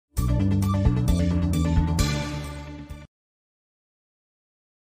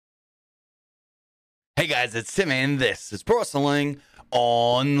Hey guys, it's Tim and this is Pro Wrestling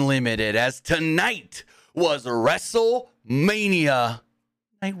Unlimited, as tonight was WrestleMania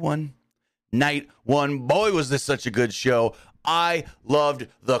Night 1. Night 1. Boy, was this such a good show. I loved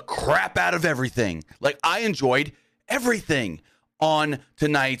the crap out of everything. Like, I enjoyed everything on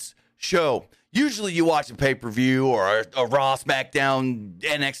tonight's show. Usually you watch a pay-per-view or a Raw, SmackDown,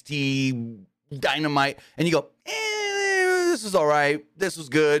 NXT, Dynamite, and you go, this is all right. This was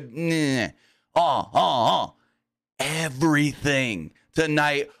good. Everything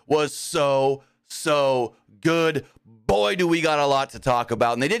tonight was so good. Boy, do we got a lot to talk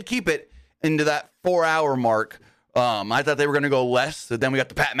about. And they did keep it into that 4-hour mark. I thought they were going to go less. So then we got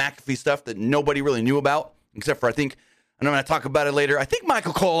the Pat McAfee stuff that nobody really knew about, except for I'm going to talk about it later. I think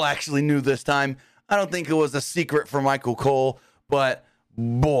Michael Cole actually knew this time. I don't think it was a secret for Michael Cole, but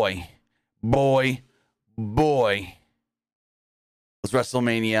boy. Was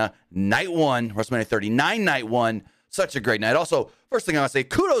WrestleMania Night 1, WrestleMania 39 Night 1. Such a great night. Also, first thing I want to say,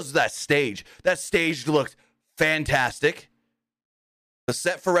 kudos to that stage. That stage looked fantastic. The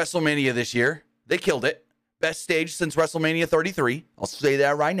set for WrestleMania this year, they killed it. Best stage since WrestleMania 33. I'll say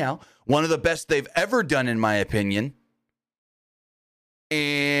that right now. One of the best they've ever done, in my opinion.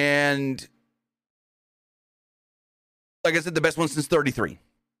 And like I said, the best one since 33.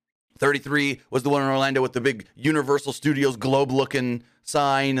 33 was the one in Orlando with the big Universal Studios globe-looking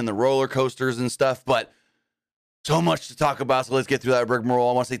sign and the roller coasters and stuff. But so much to talk about, so let's get through that rigmarole.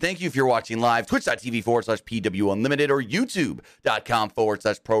 I want to say thank you if you're watching live, twitch.tv/PW Unlimited or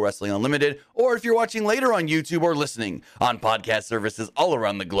youtube.com/Pro Wrestling Unlimited. Or if you're watching later on YouTube or listening on podcast services all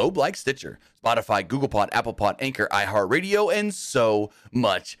around the globe like Stitcher, Spotify, Google Pod, Apple Pod, Anchor, iHeartRadio, and so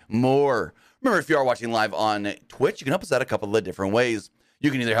much more. Remember, if you are watching live on Twitch, you can help us out a couple of different ways. You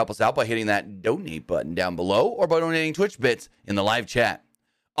can either help us out by hitting that donate button down below or by donating Twitch bits in the live chat.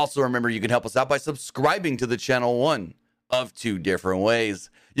 Also, remember, you can help us out by subscribing to the channel one of two different ways.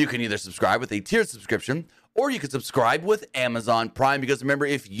 You can either subscribe with a tiered subscription or you can subscribe with Amazon Prime, because remember,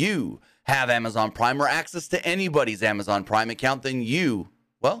 if you have Amazon Prime or access to anybody's Amazon Prime account, then you,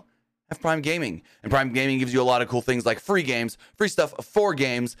 well, have Prime Gaming. And Prime Gaming gives you a lot of cool things like free games, free stuff for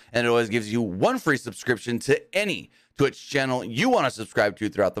games, and it always gives you one free subscription to any Twitch channel you want to subscribe to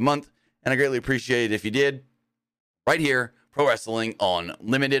throughout the month. And I greatly appreciate it if you did. Right here, Pro Wrestling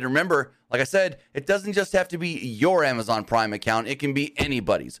Unlimited. Remember, like I said, it doesn't just have to be your Amazon Prime account. It can be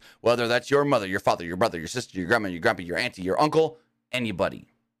anybody's. Whether that's your mother, your father, your brother, your sister, your grandma, your grandpa, your auntie, your uncle, anybody.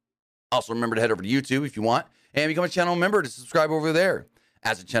 Also, remember to head over to YouTube if you want and become a channel member to subscribe over there.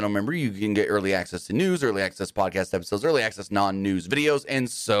 As a channel member, you can get early access to news, early access podcast episodes, early access non-news videos, and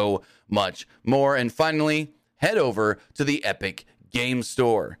so much more. And finally, head over to the Epic Game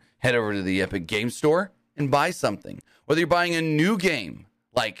Store. Head over to the Epic Game Store and buy something. Whether you're buying a new game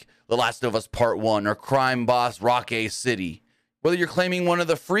like The Last of Us Part 1 or Crime Boss Rock A City, whether you're claiming one of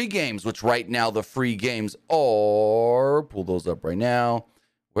the free games, which right now the free games are, pull those up right now.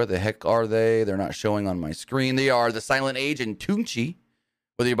 Where the heck are they? They're not showing on my screen. They are The Silent Age and Tunchi.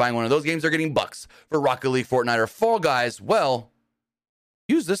 Whether you're buying one of those games or getting bucks for Rocket League, Fortnite, or Fall Guys, well,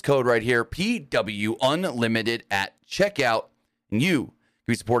 use this code right here, PW Unlimited at checkout, and you can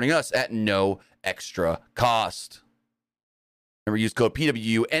be supporting us at no extra cost. Remember, use code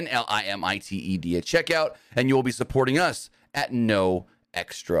PWNLIMITED at checkout, and you will be supporting us at no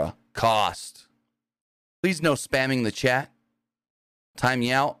extra cost. Please no spamming the chat. Time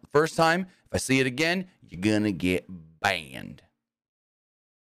you out the first time. If I see it again, you're going to get banned.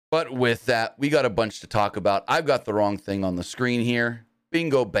 But with that, we got a bunch to talk about. I've got the wrong thing on the screen here.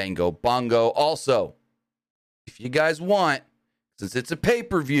 Bingo, bango, bongo. Also, if you guys want, since it's a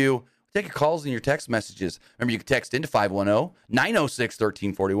pay-per-view, take your calls and your text messages. Remember, you can text into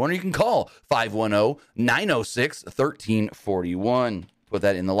 510-906-1341, or you can call 510-906-1341. Put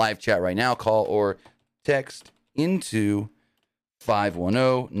that in the live chat right now. Call or text into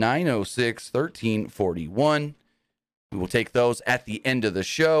 510-906-1341. We will take those at the end of the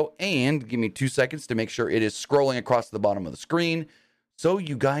show. And give me 2 seconds to make sure it is scrolling across the bottom of the screen, so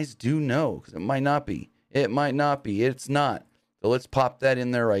you guys do know, because it might not be. It might not be. It's not. So let's pop that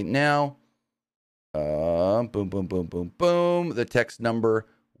in there right now. Boom, boom, boom, boom, boom. The text number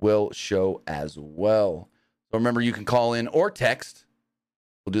will show as well. So remember, you can call in or text.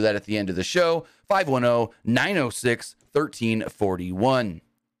 We'll do that at the end of the show. 510-906-1341.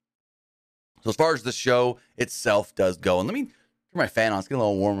 So as far as the show itself does go, and let me turn my fan on. It's getting a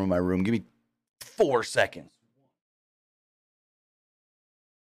little warm in my room. Give me 4 seconds.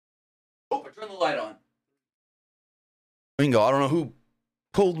 Oh, I turned the light on. Bingo. I don't know who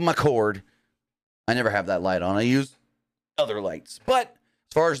pulled my cord. I never have that light on. I use other lights. But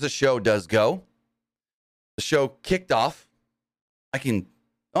as far as the show does go, the show kicked off. I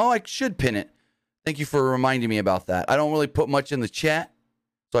should pin it. Thank you for reminding me about that. I don't really put much in the chat,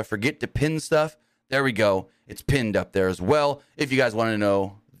 so I forget to pin stuff. There we go. It's pinned up there as well. If you guys want to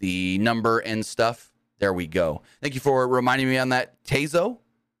know the number and stuff, there we go. Thank you for reminding me on that, Tazo.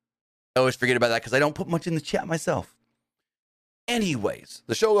 I always forget about that because I don't put much in the chat myself. Anyways,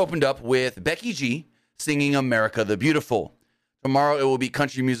 the show opened up with Becky G singing America the Beautiful. Tomorrow it will be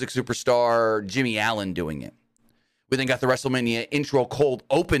country music superstar Jimmy Allen doing it. We then got the WrestleMania intro cold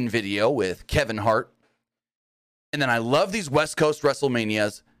open video with Kevin Hart. And then I love these West Coast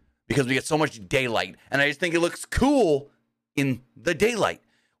WrestleManias because we get so much daylight. And I just think it looks cool in the daylight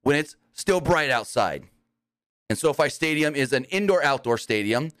when it's still bright outside. And SoFi Stadium is an indoor-outdoor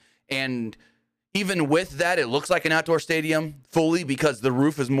stadium. And even with that, it looks like an outdoor stadium fully because the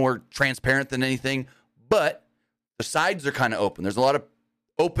roof is more transparent than anything. But the sides are kind of open. There's a lot of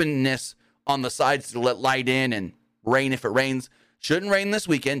openness on the sides to let light in and rain if it rains. Shouldn't rain this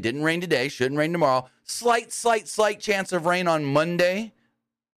weekend. Didn't rain today. Shouldn't rain tomorrow. Slight chance of rain on Monday.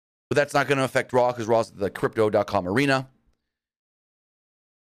 But that's not going to affect Raw because Raw's at the Crypto.com arena.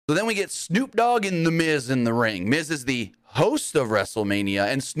 So then we get Snoop Dogg and The Miz in the ring. Miz is the host of WrestleMania,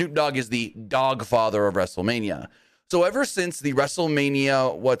 and Snoop Dogg is the dog father of WrestleMania. So ever since the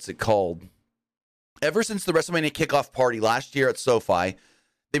WrestleMania, Ever since the WrestleMania kickoff party last year at SoFi,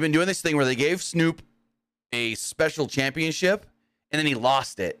 they've been doing this thing where they gave Snoop a special championship, and then he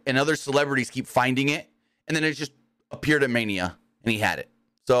lost it, and other celebrities keep finding it, and then it just appeared at Mania, and he had it.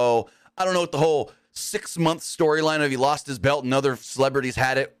 So I don't know what the whole 6-month storyline of he lost his belt and other celebrities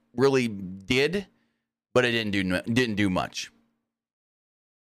had it really did, but it didn't do much.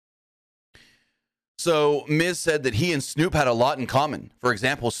 So Miz said that he and Snoop had a lot in common. For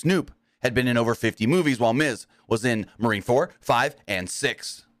example, Snoop had been in over 50 movies while Miz was in Marine 4, 5, and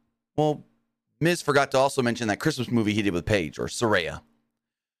 6. Well, Miz forgot to also mention that Christmas movie he did with Paige, or Soraya.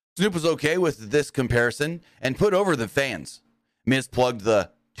 Snoop was okay with this comparison and put over the fans. Miz plugged the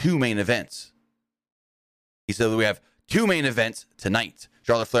 2 main events. He said that we have 2 main events tonight.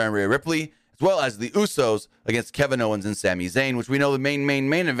 Charlotte Flair and Rhea Ripley, as well as the Usos against Kevin Owens and Sami Zayn, which we know the main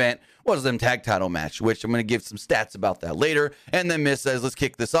event was them tag title match, which I'm going to give some stats about that later. And then Miz says, let's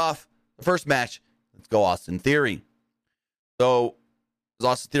kick this off. The first match, let's go Austin Theory. So as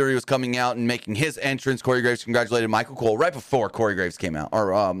Austin Theory was coming out and making his entrance, Corey Graves congratulated Michael Cole right before Corey Graves came out.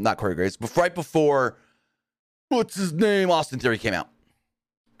 Or not Corey Graves, but right before, what's his name? Austin Theory came out.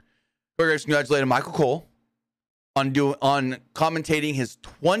 Corey Graves congratulated Michael Cole on commentating his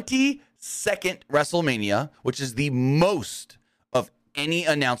 22nd WrestleMania, which is the most of any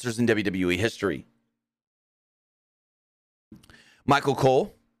announcers in WWE history. Michael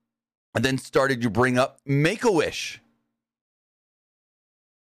Cole then started to bring up Make-A-Wish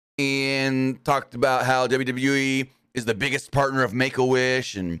and talked about how WWE is the biggest partner of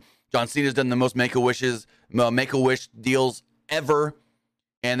Make-A-Wish, and John Cena's done the most Make-A-Wish deals ever.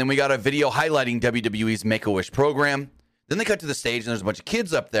 And then we got a video highlighting WWE's Make-A-Wish program. Then they cut to the stage, and there's a bunch of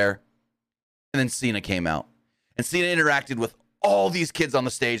kids up there. And then Cena came out. And Cena interacted with all these kids on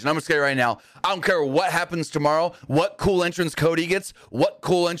the stage. And I'm going to say right now, I don't care what happens tomorrow, what cool entrance Cody gets, what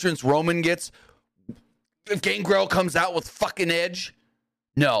cool entrance Roman gets. If Gangrel comes out with fucking Edge.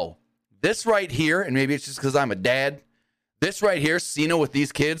 No. This right here, and maybe it's just because I'm a dad, this right here, Cena with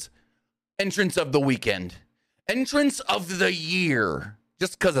these kids, entrance of the weekend. Entrance of the year.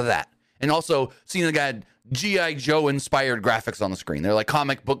 Just because of that. And also, Cena got G.I. Joe inspired graphics on the screen. They're like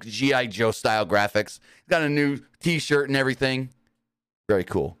comic book G.I. Joe style graphics. He's got a new t-shirt and everything. Very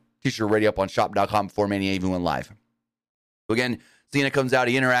cool. T-shirt ready up on shop.com before Mania even went live. So again, Cena comes out.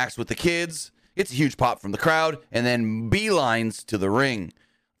 He interacts with the kids. It's a huge pop from the crowd. And then beelines to the ring.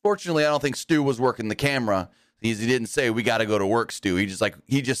 Fortunately, I don't think Stu was working the camera. He didn't say, we got to go to work, Stu. He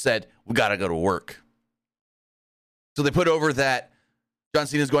just said, we got to go to work. So they put over that John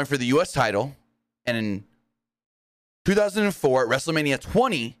Cena is going for the U.S. title. And in 2004, at WrestleMania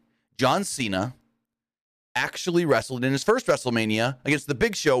 20, John Cena actually wrestled in his first WrestleMania against The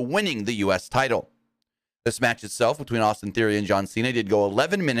Big Show, winning the U.S. title. This match itself between Austin Theory and John Cena did go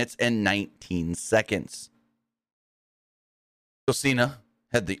 11 minutes and 19 seconds. So Cena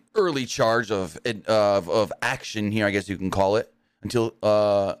had the early charge of action here, I guess you can call it, until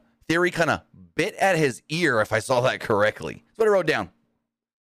Theory kind of bit at his ear, if I saw that correctly. That's what I wrote down.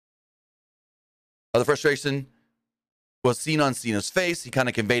 The frustration was seen on Cena's face. He kind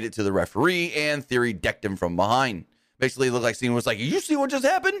of conveyed it to the referee, and Theory decked him from behind. Basically, it looked like Cena was like, you see what just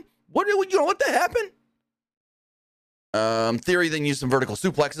happened? What the happened? Theory then used some vertical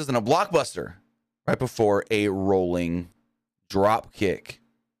suplexes and a blockbuster right before a rolling drop kick.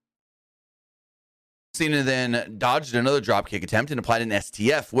 Cena then dodged another dropkick attempt and applied an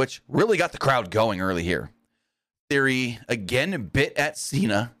STF, which really got the crowd going early here. Theory again bit at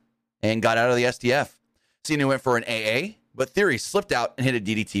Cena and got out of the STF. Cena went for an AA, but Theory slipped out and hit a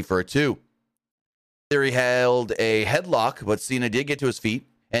DDT for a 2. Theory held a headlock, but Cena did get to his feet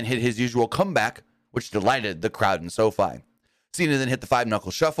and hit his usual comeback, which delighted the crowd in SoFi. Cena then hit the 5-knuckle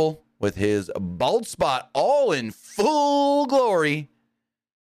shuffle with his bald spot all in full glory,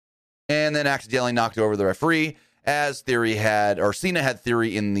 and then accidentally knocked over the referee as Cena had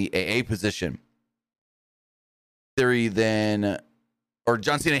Theory in the AA position. John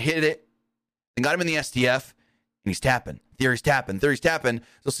Cena hit it and got him in the STF, and he's tapping. Theory's tapping.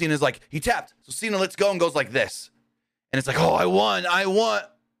 So Cena's like, he tapped. So Cena lets go and goes like this. And it's like, oh, I won.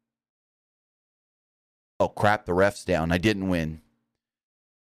 Oh, crap, the ref's down. I didn't win.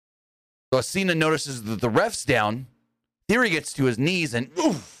 So as Cena notices that the ref's down, Theory gets to his knees and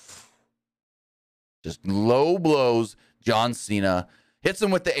oof, just low blows John Cena. Hits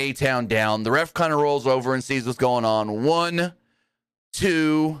him with the A-Town down. The ref kind of rolls over and sees what's going on. 1,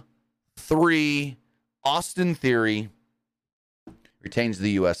 2, 3. Austin Theory retains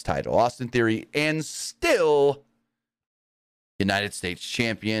the U.S. title. Austin Theory and still United States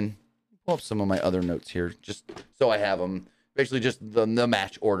champion. Pull up some of my other notes here just so I have them. Basically just the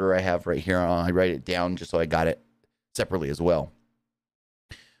match order I have right here. I write it down just so I got it separately as well.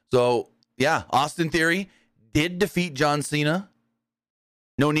 So, yeah, Austin Theory did defeat John Cena.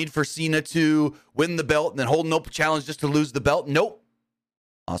 No need for Cena to win the belt and then hold an open challenge just to lose the belt. Nope.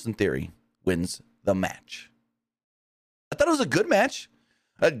 Austin Theory wins the match. I thought it was a good match.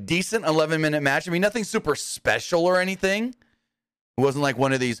 A decent 11-minute match. I mean, nothing super special or anything. It wasn't like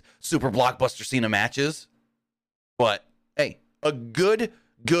one of these super blockbuster Cena matches. But, hey, a good,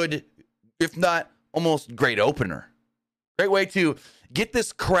 if not almost great opener. Great way to get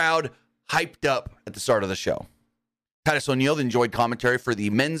this crowd hyped up at the start of the show. Titus O'Neil enjoyed commentary for the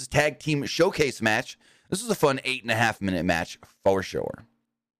men's tag team showcase match. This was a fun 8.5-minute match for sure.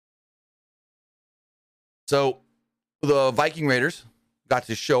 So the Viking Raiders got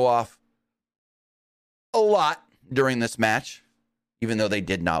to show off a lot during this match, even though they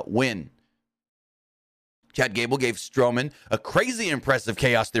did not win. Chad Gable gave Strowman a crazy impressive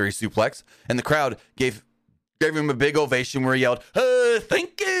Chaos Theory suplex, and the crowd gave him a big ovation where he yelled,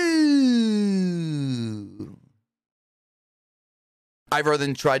 "Thank you!" Ivar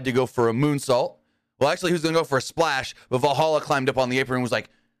then tried to go for a moonsault. Well, actually, he was going to go for a splash, but Valhalla climbed up on the apron and was like,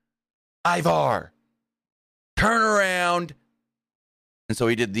 "Ivar, turn around." And so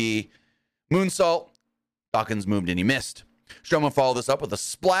he did the moonsault. Dawkins moved and he missed. Strowman followed this up with a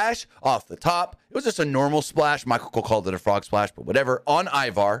splash off the top. It was just a normal splash. Michael Cole called it a frog splash, but whatever, on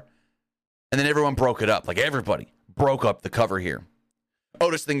Ivar. And then everyone broke it up. Like everybody broke up the cover here.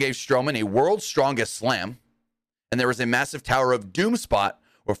 Otis then gave Strowman a world's strongest slam. And there was a massive Tower of Doom spot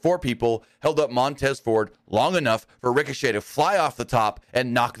where 4 people held up Montez Ford long enough for Ricochet to fly off the top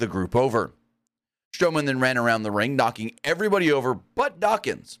and knock the group over. Strowman then ran around the ring, knocking everybody over but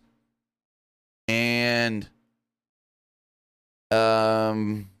Dawkins. And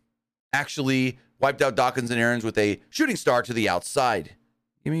actually wiped out Dawkins and Aaron's with a shooting star to the outside.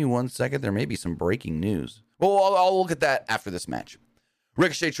 Give me 1 second. There may be some breaking news. Well, I'll look at that after this match.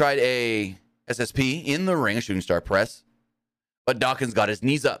 Ricochet tried a SSP in the ring, a shooting star press, but Dawkins got his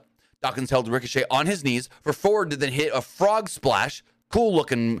knees up. Dawkins held Ricochet on his knees for Ford to then hit a frog splash. Cool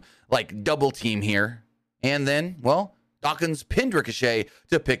looking like double team here. And then, well, Dawkins pinned Ricochet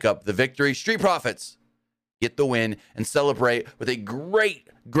to pick up the victory. Street Profits get the win and celebrate with a great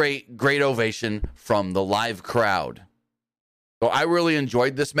ovation from the live crowd. So I really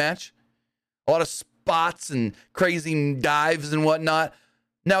enjoyed this match. A lot of spots and crazy dives and whatnot.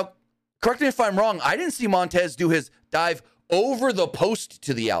 Now, correct me if I'm wrong, I didn't see Montez do his dive over the post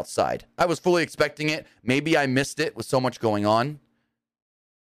to the outside. I was fully expecting it. Maybe I missed it with so much going on.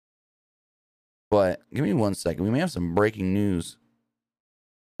 But give me 1 second. We may have some breaking news.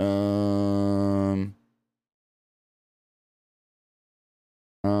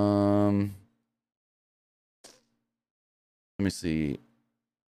 Let me see.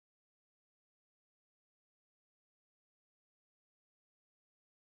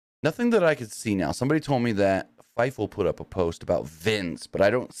 Nothing that I could see now. Somebody told me that Fife will put up a post about Vince, but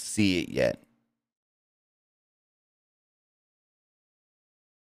I don't see it yet.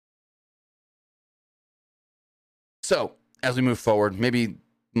 So, as we move forward, maybe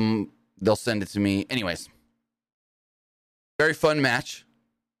they'll send it to me. Anyways, very fun match.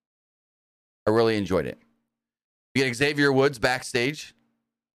 I really enjoyed it. We get Xavier Woods backstage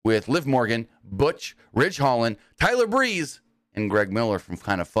with Liv Morgan, Butch, Ridge Holland, Tyler Breeze, and Greg Miller from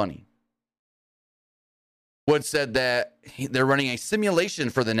Kind of Funny. Wood said that they're running a simulation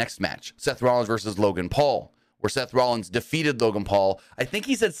for the next match, Seth Rollins versus Logan Paul, where Seth Rollins defeated Logan Paul. I think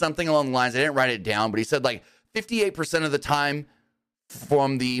he said something along the lines, I didn't write it down, but he said like 58% of the time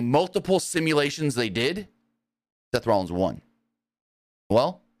from the multiple simulations they did, Seth Rollins won.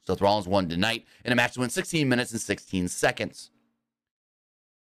 Well, Seth Rollins won tonight in a match that went 16 minutes and 16 seconds.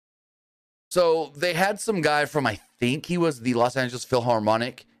 So they had some guy from, I think he was the Los Angeles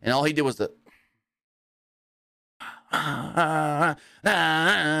Philharmonic, and all he did was the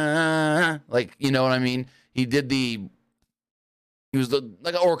like, you know what I mean? He was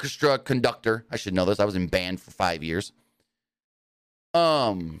like an orchestra conductor. I should know this. I was in band for 5 years.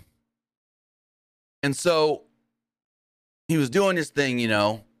 And so he was doing his thing, you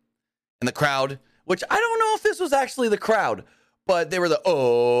know, and the crowd, which I don't know if this was actually the crowd, but they were the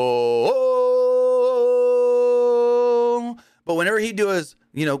oh. But whenever he'd do his,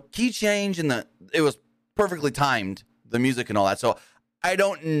 you know, key change and it was perfectly timed, the music and all that. So I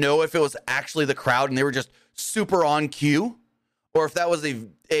don't know if it was actually the crowd and they were just super on cue, or if that was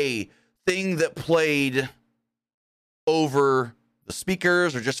a thing that played over the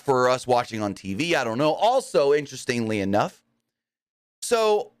speakers or just for us watching on TV. I don't know. Also, interestingly enough,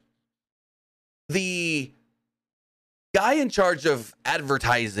 so the guy in charge of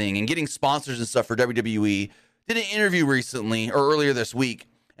advertising and getting sponsors and stuff for WWE did an interview recently or earlier this week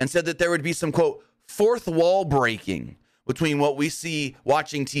and said that there would be some, quote, fourth wall breaking between what we see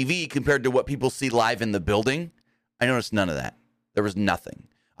watching TV compared to what people see live in the building. I noticed none of that. There was nothing.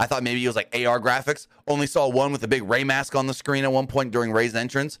 I thought maybe it was like AR graphics. Only saw one with a big Ray mask on the screen at one point during Ray's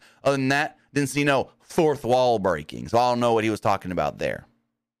entrance. Other than that, didn't see no fourth wall breaking. So I don't know what he was talking about there.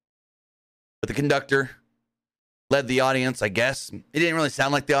 But the conductor led the audience, I guess. It didn't really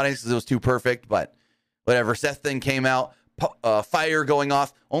sound like the audience because it was too perfect, but whatever. Seth then came out, fire going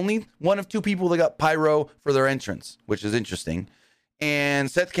off. Only one of two people that got pyro for their entrance, which is interesting. And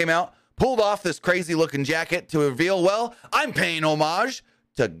Seth came out, pulled off this crazy looking jacket to reveal, well, I'm paying homage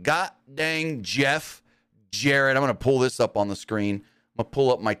to god dang Jeff Jarrett. I'm going to pull this up on the screen. I'm going to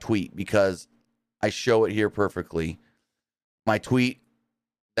pull up my tweet because I show it here perfectly. My tweet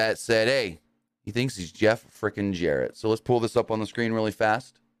that said, hey, he thinks he's Jeff frickin' Jarrett. So let's pull this up on the screen really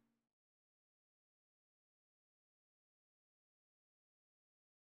fast.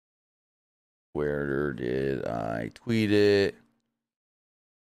 Where did I tweet it?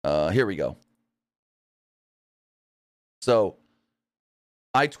 Here we go. So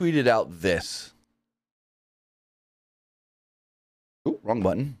I tweeted out this. Ooh, wrong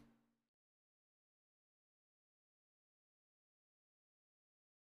button.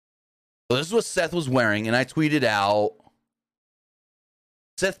 So this is what Seth was wearing, and I tweeted out,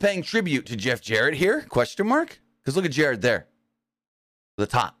 Seth paying tribute to Jeff Jarrett here, question mark? Because look at Jarrett there, the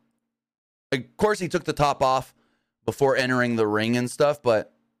top. Of course, he took the top off before entering the ring and stuff,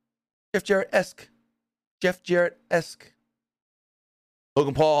 but Jeff Jarrett-esque. Jeff Jarrett-esque.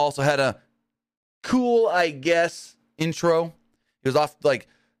 Logan Paul also had a cool, I guess, intro. He was off, like,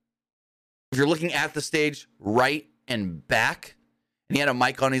 if you're looking at the stage, right and back, and he had a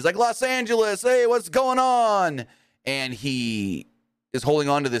mic on. He's like, Los Angeles, hey, what's going on? And he is holding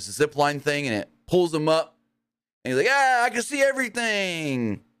on to this zip line thing, and it pulls him up. And he's like, yeah, I can see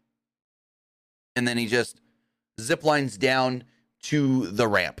everything. And then he just zip lines down to the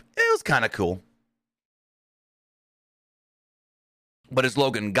ramp. It was kind of cool. But as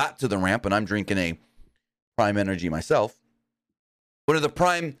Logan got to the ramp, and I'm drinking a Prime Energy myself, one of the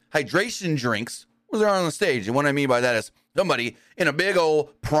Prime hydration drinks was there on the stage. And what I mean by that is somebody in a big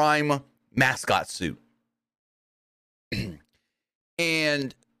old Prime mascot suit.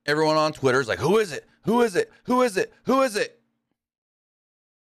 And everyone on Twitter is like, who is it? Who is it? Who is it? Who is it?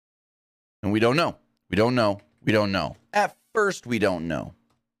 And we don't know. We don't know. We don't know. At first, we don't know.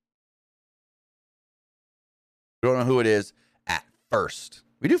 We don't know who it is at first.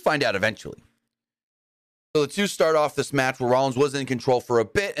 We do find out eventually. So the two start off this match where Rollins was in control for a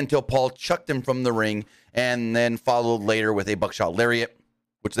bit until Paul chucked him from the ring and then followed later with a buckshot lariat,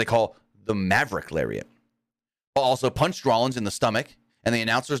 which they call the Maverick Lariat. Paul also punched Rollins in the stomach, and the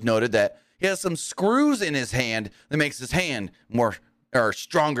announcers noted that he has some screws in his hand that makes his hand more or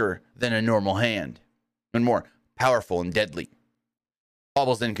stronger than a normal hand and more powerful and deadly. Paul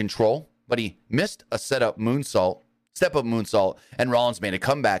was in control, but he missed a step-up moonsault, and Rollins made a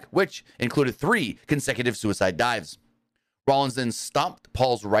comeback, which included 3 consecutive suicide dives. Rollins then stomped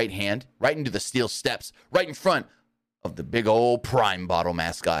Paul's right hand right into the steel steps, right in front of the big old Prime bottle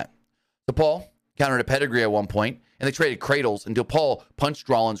mascot. So Paul countered a pedigree at one point, and they traded cradles until Paul punched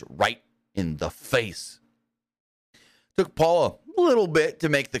Rollins right in the face. Took Paul a little bit to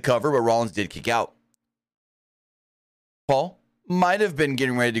make the cover, but Rollins did kick out. Paul might have been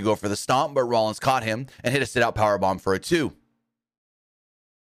getting ready to go for the stomp, but Rollins caught him and hit a sit-out powerbomb for a 2.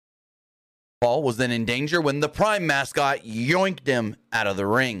 Paul was then in danger when the Prime mascot yoinked him out of the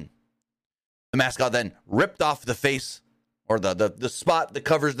ring. The mascot then ripped off the face, or the spot that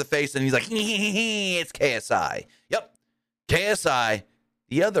covers the face, and he's like, it's KSI. Yep, KSI,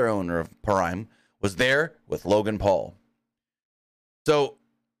 the other owner of Prime, was there with Logan Paul. So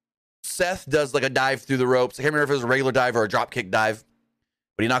Seth does like a dive through the ropes. I can't remember if it was a regular dive or a dropkick dive,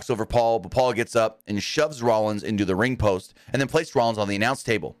 but he knocks over Paul, but Paul gets up and shoves Rollins into the ring post and then placed Rollins on the announce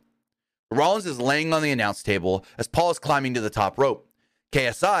table. Rollins is laying on the announce table as Paul is climbing to the top rope.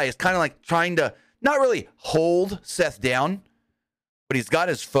 KSI is kind of like trying to not really hold Seth down, but he's got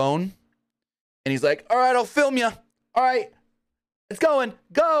his phone and he's like, all right, I'll film you. All right, it's going,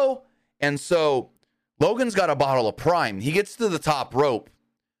 go. And so Logan's got a bottle of Prime. He gets to the top rope,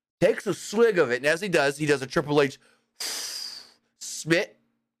 takes a swig of it, and as he does a Triple H spit.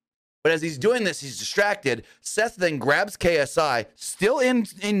 But as he's doing this, he's distracted. Seth then grabs KSI, still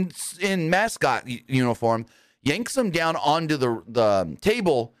in mascot uniform, yanks him down onto the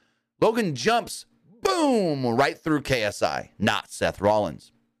table. Logan jumps, boom, right through KSI, not Seth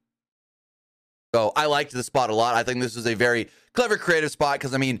Rollins. So I liked the spot a lot. I think this is a very clever, creative spot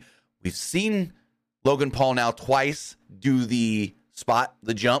because, I mean, we've seen Logan Paul now twice do the spot,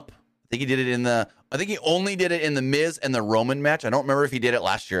 the jump. I think he only did it in the Miz and the Roman match. I don't remember if he did it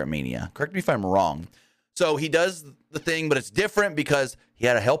last year at Mania. Correct me if I'm wrong. So he does the thing, but it's different because he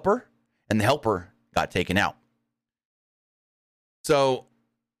had a helper, and the helper got taken out. So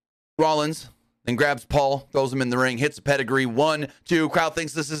Rollins then grabs Paul, throws him in the ring, hits a pedigree. 1, 2, crowd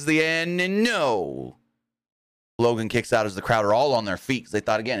thinks this is the end, and no. Logan kicks out as the crowd are all on their feet because they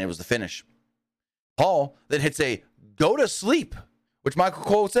thought, again, it was the finish. Paul then hits a go to sleep, which Michael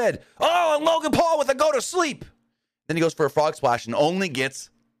Cole said, oh, and Logan Paul with a go to sleep. Then he goes for a frog splash and only gets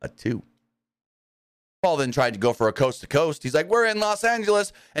a 2. Paul then tried to go for a coast to coast. He's like, we're in Los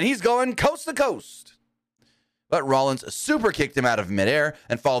Angeles, and he's going coast to coast. But Rollins super kicked him out of midair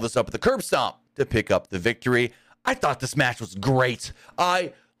and followed this up with a curb stomp to pick up the victory. I thought this match was great.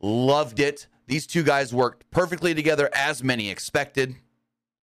 I loved it. These two guys worked perfectly together, as many expected.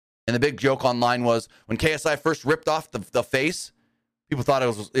 And the big joke online was when KSI first ripped off the face, people thought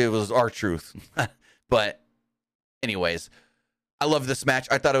it was R-Truth. But anyways, I love this match.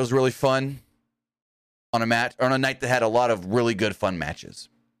 I thought it was really fun on a night that had a lot of really good fun matches.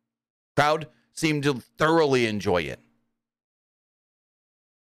 Crowd seemed to thoroughly enjoy it.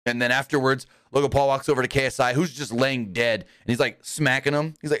 And then afterwards, Logan Paul walks over to KSI, who's just laying dead, and he's like smacking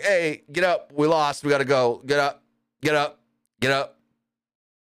him. He's like, hey, get up. We lost. We got to go. Get up. Get up. Get up.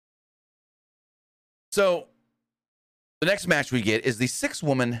 So the next match we get is the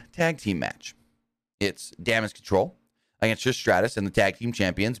 6-woman tag team match. It's Damage Control against Trish Stratus and the tag team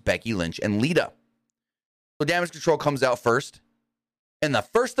champions, Becky Lynch and Lita. So Damage Control comes out first. And the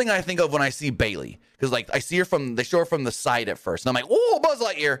first thing I think of when I see Bayley, because like I see her they show her from the side at first. And I'm like, oh, Buzz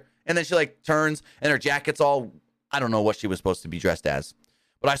Lightyear. And then she like turns and her jacket's all, I don't know what she was supposed to be dressed as.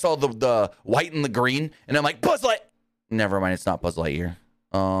 But I saw the white and the green. And I'm like, Buzz Light. Never mind, it's not Buzz Lightyear.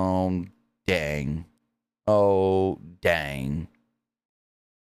 Oh, dang. Oh, dang.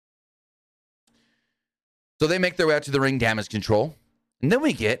 So they make their way out to the ring, Damage Control. And then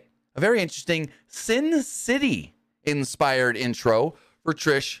we get a very interesting Sin City inspired intro for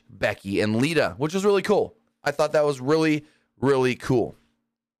Trish, Becky, and Lita, which was really cool. I thought that was really, really cool.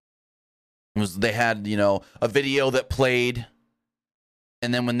 They had, a video that played.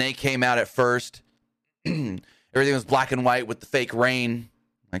 And then when they came out at first, everything was black and white with the fake rain,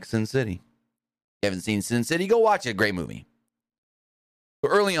 like Sin City. If you haven't seen Sin City, go watch it. Great movie.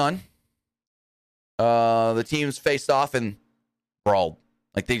 So early on, the teams faced off and brawled.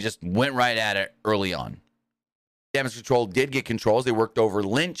 Like they just went right at it early on. Damage Control did get controls. They worked over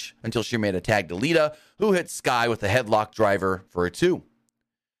Lynch until she made a tag to Lita, who hit Sky with a headlock driver for a 2.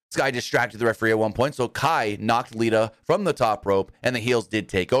 Sky distracted the referee at one point, so Kai knocked Lita from the top rope, and the heels did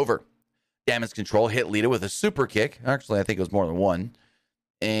take over. Damage Control hit Lita with a super kick. Actually, I think it was more than one.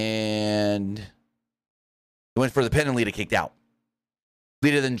 And he went for the pin, and Lita kicked out.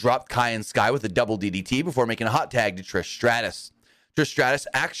 Lita then dropped Kai and Sky with a double DDT before making a hot tag to Trish Stratus. Trish Stratus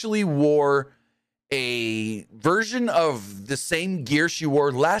actually wore a version of the same gear she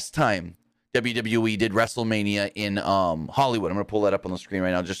wore last time WWE did WrestleMania in Hollywood. I'm going to pull that up on the screen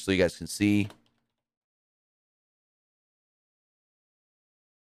right now just so you guys can see.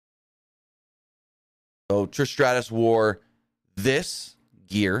 So Trish Stratus wore this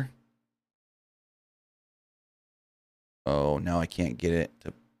gear. Oh, now I can't get it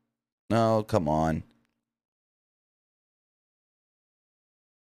to... No, come on.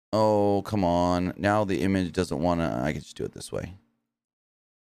 Oh, come on. Now the image doesn't want to. I can just do it this way.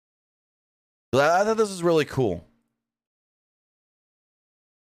 I thought this was really cool.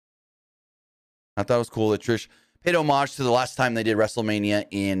 I thought it was cool that Trish paid homage to the last time they did WrestleMania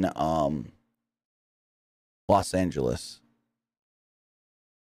in Los Angeles.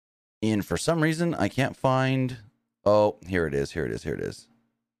 And for some reason, I can't find... Oh, here it is.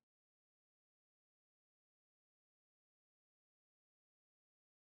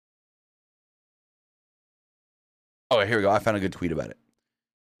 Oh, here we go. I found a good tweet about it.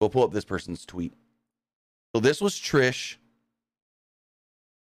 We'll pull up this person's tweet. So this was Trish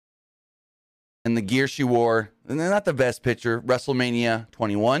and the gear she wore. And they're not the best picture. WrestleMania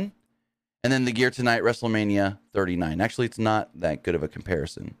 21. And then the gear tonight, WrestleMania 39. Actually, it's not that good of a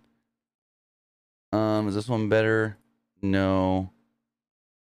comparison. Is this one better? No.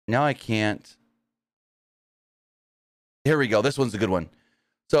 Now I can't. Here we go. This one's a good one.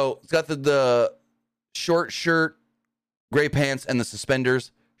 So it's got the short shirt, gray pants, and the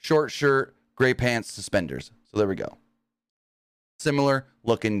suspenders. Short shirt, gray pants, suspenders. So there we go. Similar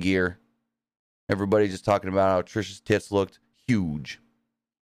looking gear. Everybody just talking about how Trish's tits looked huge.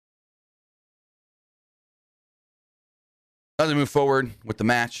 As we move forward with the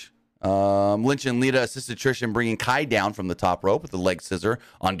match, Lynch and Lita assisted Trish in bringing Kai down from the top rope with a leg scissor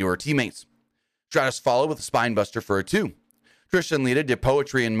onto her teammates. Stratus followed with a spine buster for a 2. Trish and Lita did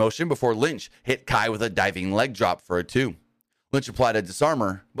poetry in motion before Lynch hit Kai with a diving leg drop for a 2. Lynch applied a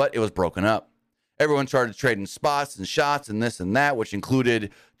disarmor, but it was broken up. Everyone started trading spots and shots and this and that, which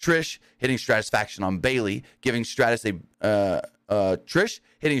included Trish hitting Stratusfaction on Bayley, giving Stratus Trish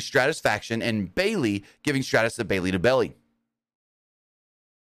hitting Stratusfaction and Bayley giving Stratus a Bayley to belly.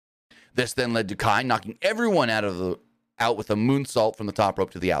 This then led to Kai knocking everyone out with a moonsault from the top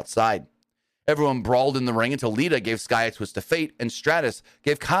rope to the outside. Everyone brawled in the ring until Lita gave Sky a twist of fate and Stratus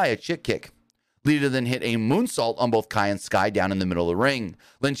gave Kai a chick kick. Lita then hit a moonsault on both Kai and Sky down in the middle of the ring.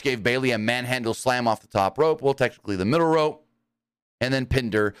 Lynch gave Bayley a manhandle slam off the top rope, well, technically the middle rope, and then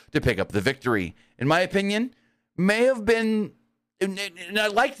pinned her to pick up the victory. In my opinion, may have been, and I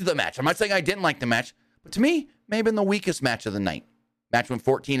liked the match. I'm not saying I didn't like the match, but to me, may have been the weakest match of the night. Match went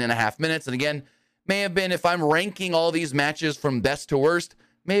 14 and a half minutes. And again, may have been, if I'm ranking all these matches from best to worst,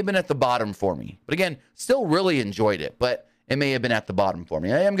 may have been at the bottom for me. But again, still really enjoyed it, but it may have been at the bottom for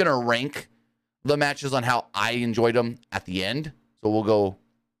me. I am going to rank the matches on how I enjoyed them at the end. So we'll go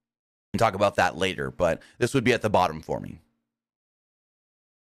and talk about that later, but this would be at the bottom for me.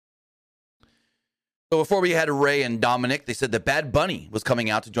 So before we had Ray and Dominic, they said that Bad Bunny was coming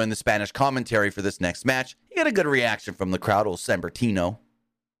out to join the Spanish commentary for this next match. He got a good reaction from the crowd, old Sambertino.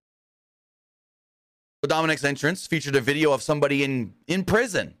 So Dominic's entrance featured a video of somebody in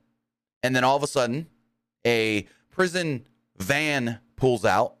prison. And then all of a sudden, a prison van pulls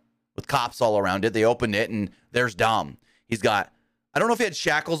out with cops all around it. They opened it, and there's Dom. He's got, I don't know if he had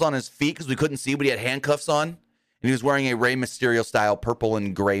shackles on his feet because we couldn't see, but he had handcuffs on. And he was wearing a Rey Mysterio-style purple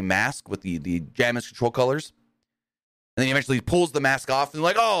and gray mask with the damage control colors. And then he eventually pulls the mask off and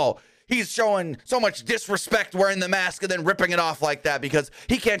like, oh, he's showing so much disrespect wearing the mask and then ripping it off like that because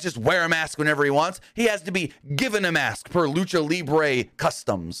he can't just wear a mask whenever he wants. He has to be given a mask per Lucha Libre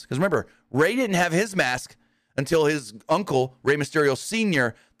customs. Because remember, Rey didn't have his mask until his uncle, Rey Mysterio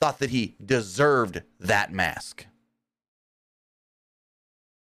Sr., thought that he deserved that mask.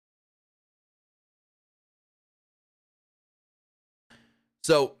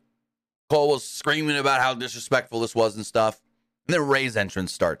 So Cole was screaming about how disrespectful this was and stuff. And then Ray's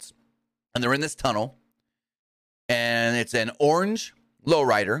entrance starts. And they're in this tunnel. And it's an orange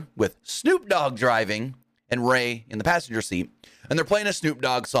lowrider with Snoop Dogg driving and Ray in the passenger seat. And they're playing a Snoop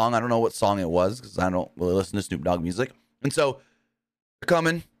Dogg song. I don't know what song it was because I don't really listen to Snoop Dogg music. And so they're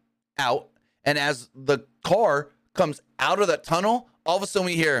coming out. And as the car comes out of that tunnel, all of a sudden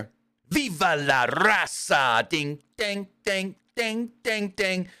we hear, Viva la raza! Ding, ding, ding. Ding, ding,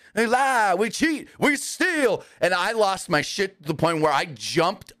 ding. We lie, we cheat, we steal. And I lost my shit to the point where I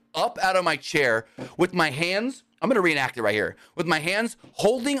jumped up out of my chair with my hands. I'm going to reenact it right here. With my hands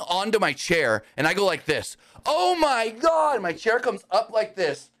holding onto my chair. And I go like this. Oh my God. My chair comes up like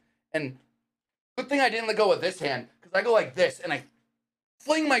this. And good thing I didn't let go with this hand. Because I go like this. And I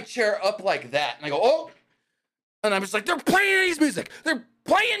fling my chair up like that. And I go, oh. And I'm just like, they're playing Eddie's music. They're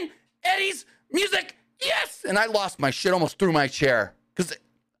playing Eddie's music. Yes! And I lost my shit almost through my chair. Because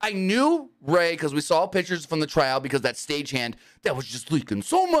I knew Ray, because we saw pictures from the tryout, because that stagehand, that was just leaking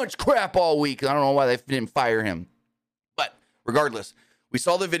so much crap all week. I don't know why they didn't fire him. But regardless, we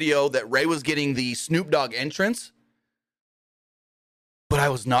saw the video that Ray was getting the Snoop Dogg entrance. But I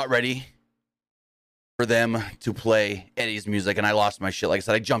was not ready for them to play Eddie's music, and I lost my shit. Like I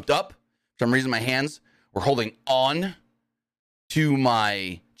said, I jumped up. For some reason, my hands were holding on to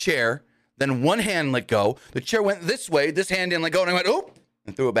my chair. Then one hand let go. The chair went this way. This hand didn't let go, and I went, oop,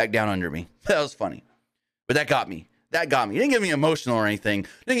 and threw it back down under me. That was funny. But that got me. It didn't get me emotional or anything.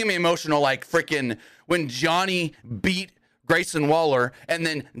 It didn't get me emotional like freaking when Johnny beat Grayson Waller, and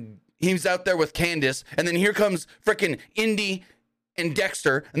then he's out there with Candace, and then here comes freaking Indy and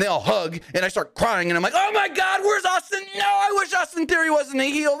Dexter, and they all hug, and I start crying, and I'm like, oh my God, where's Austin? No, I wish Austin Theory wasn't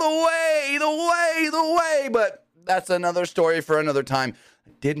a heel. The way. But that's another story for another time.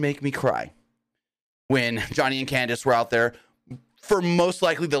 It did make me cry when Johnny and Candace were out there for most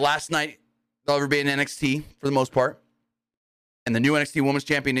likely the last night they'll ever be in NXT for the most part. And the new NXT Women's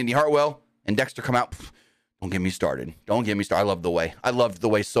Champion, Indy Hartwell, and Dexter come out. Don't get me started. I love The Way. I loved The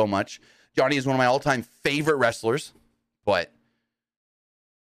Way so much. Johnny is one of my all-time favorite wrestlers. But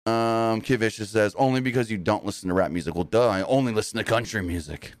Kid Vicious says, only because you don't listen to rap music. Well, duh, I only listen to country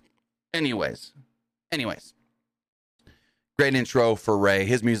music. Anyways. Great intro for Ray.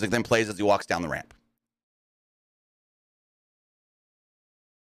 His music then plays as he walks down the ramp.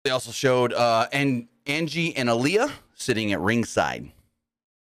 They also showed Angie and Aaliyah sitting at ringside.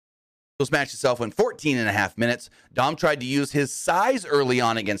 This match itself went 14 and a half minutes. Dom tried to use his size early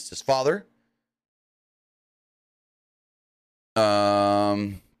on against his father. But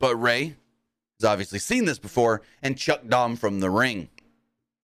Ray has obviously seen this before and chucked Dom from the ring.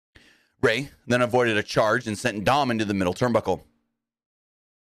 Ray then avoided a charge and sent Dom into the middle turnbuckle.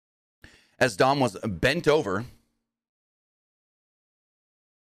 As Dom was bent over,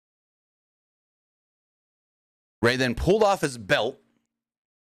 Ray then pulled off his belt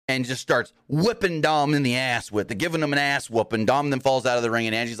and just starts whipping Dom in the ass with it, giving him an ass whooping. Dom then falls out of the ring,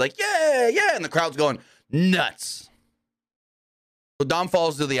 and Angie's like, yeah, and the crowd's going nuts. So Dom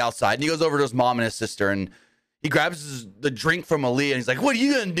falls to the outside, and he goes over to his mom and his sister, and he grabs the drink from Aaliyah, and he's like, what are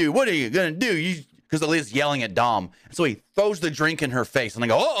you going to do? What are you going to do? Because Aaliyah's yelling at Dom. And so he throws the drink in her face, and I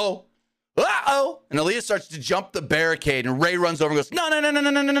go, uh-oh. And Aaliyah starts to jump the barricade, and Ray runs over and goes,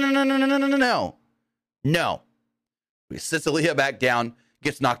 no. He sits Aaliyah back down,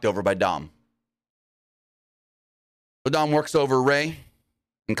 gets knocked over by Dom. So Dom works over Ray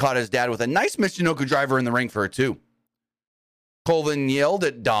and caught his dad with a nice Michinoku driver in the ring for a 2. Cole then yelled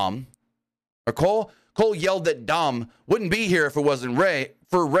at Dom, or Cole yelled that Dom wouldn't be here if it wasn't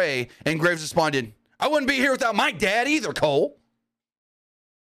for Ray, and Graves responded, I wouldn't be here without my dad either, Cole.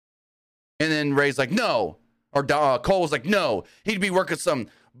 And then Ray's like, no. Or Cole was like, no. He'd be working some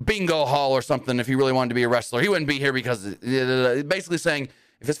bingo hall or something if he really wanted to be a wrestler. He wouldn't be here because, basically saying,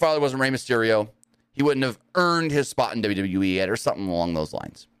 if his father wasn't Rey Mysterio, he wouldn't have earned his spot in WWE yet, or something along those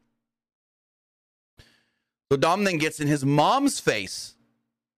lines. So Dom then gets in his mom's face.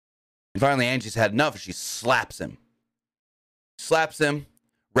 And finally, Angie's had enough. She slaps him.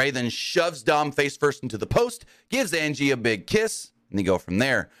 Ray then shoves Dom face first into the post, gives Angie a big kiss, and they go from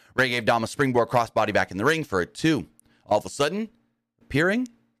there. Ray gave Dom a springboard crossbody back in the ring for a 2. All of a sudden, appearing,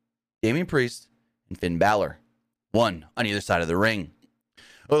 Damian Priest and Finn Balor. 1 on either side of the ring.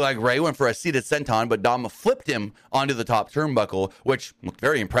 Looked like Ray went for a seated senton, but Dom flipped him onto the top turnbuckle, which looked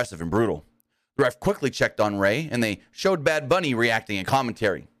very impressive and brutal. The ref quickly checked on Ray, and they showed Bad Bunny reacting in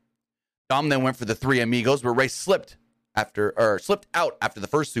commentary. Dom then went for the 3 amigos, but Ray slipped out after the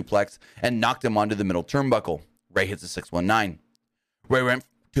first suplex and knocked him onto the middle turnbuckle. Ray hits a 619. Ray went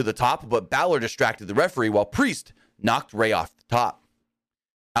to the top, but Balor distracted the referee while Priest knocked Ray off the top.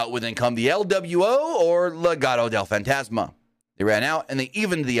 Out would then come the LWO, or Legado del Fantasma. They ran out, and they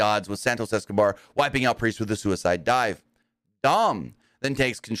evened the odds with Santos Escobar wiping out Priest with a suicide dive. Dom then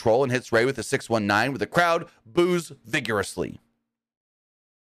takes control and hits Ray with a 619, with the crowd boos vigorously.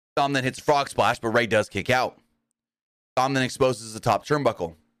 Dom then hits a frog splash, but Ray does kick out. Dom then exposes the top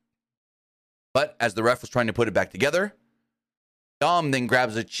turnbuckle. But as the ref was trying to put it back together, Dom then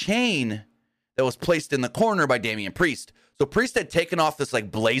grabs a chain that was placed in the corner by Damian Priest. So Priest had taken off this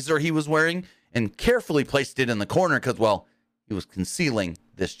blazer he was wearing and carefully placed it in the corner because, well, he was concealing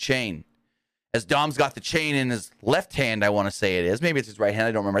this chain. As Dom's got the chain in his left hand, I want to say it is. Maybe it's his right hand.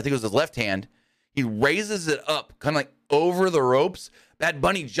 I don't remember. I think it was his left hand. He raises it up, kind of over the ropes. Bad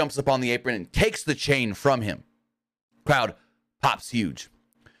Bunny jumps up on the apron and takes the chain from him. Crowd pops huge.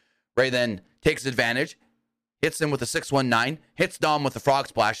 Ray then takes advantage, hits him with a 619, hits Dom with a frog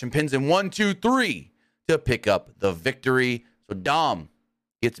splash, and pins him 1, 2, 3 to pick up the victory. So Dom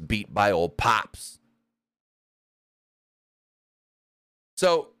gets beat by old Pops.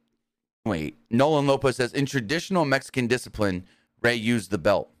 So, wait, Nolan Lopez says, in traditional Mexican discipline, Ray used the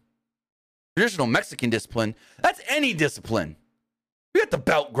belt. Traditional Mexican discipline? That's any discipline. We got the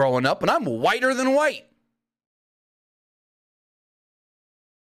belt growing up, and I'm whiter than white.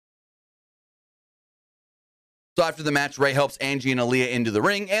 So after the match, Ray helps Angie and Aaliyah into the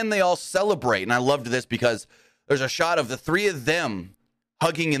ring, and they all celebrate. And I loved this because there's a shot of the three of them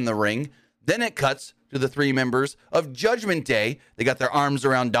hugging in the ring. Then it cuts to the three members of Judgment Day. They got their arms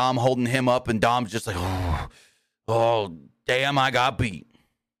around Dom, holding him up, and Dom's just like, oh damn, I got beat.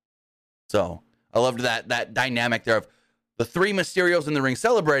 So I loved that dynamic there of the three Mysterios in the ring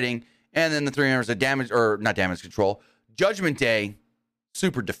celebrating, and then the three members of not Damage Control, Judgment Day,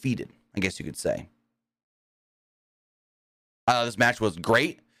 super defeated, I guess you could say. This match was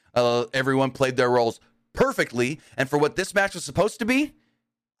great. Everyone played their roles perfectly, and for what this match was supposed to be,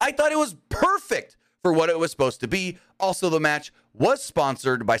 I thought it was perfect for what it was supposed to be. Also, the match was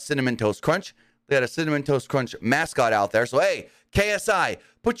sponsored by Cinnamon Toast Crunch. They had a Cinnamon Toast Crunch mascot out there. So, hey, KSI,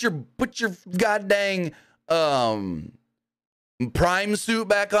 put your goddamn Prime suit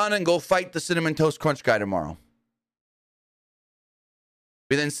back on and go fight the Cinnamon Toast Crunch guy tomorrow.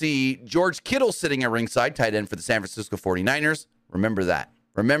 We then see George Kittle sitting at ringside, tight end for the San Francisco 49ers. Remember that.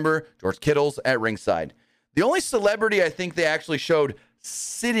 Remember, George Kittle's at ringside. The only celebrity I think they actually showed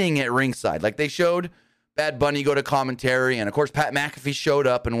sitting at ringside. Like, they showed Bad Bunny go to commentary, and of course Pat McAfee showed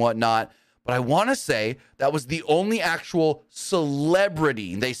up and whatnot. But I want to say that was the only actual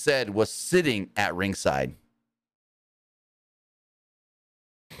celebrity they said was sitting at ringside.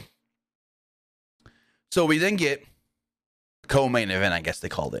 So we then get co-main event, I guess they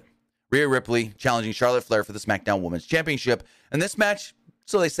called it. Rhea Ripley challenging Charlotte Flair for the SmackDown Women's Championship. And this match,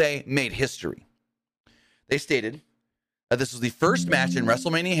 so they say, made history. They stated that this was the first match in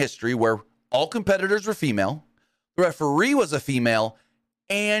WrestleMania history where all competitors were female, the referee was a female,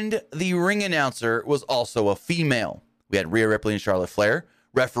 and the ring announcer was also a female. We had Rhea Ripley and Charlotte Flair,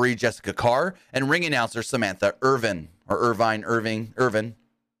 referee Jessica Carr, and ring announcer Samantha Irvin.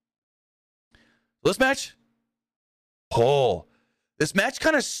 This match, this match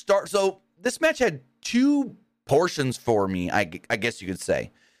kind of starts. So this match had two portions for me, I guess you could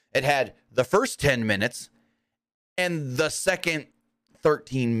say. It had the first 10 minutes and the second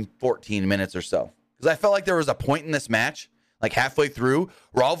 13, 14 minutes or so. Because I felt like there was a point in this match, like halfway through,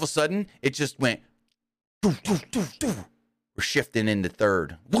 where all of a sudden it just went, doo, doo, doo, doo. We're shifting into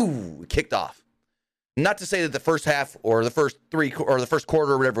third. Woo, it kicked off. Not to say that the first half or the first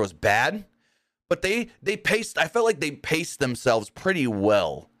quarter or whatever was bad, but they paced, I felt like they paced themselves pretty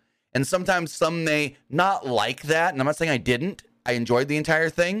well. And sometimes some may not like that. And I'm not saying I didn't. I enjoyed the entire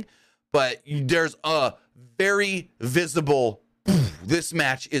thing. But there's a very visible, this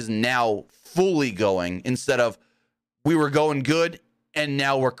match is now fully going instead of we were going good and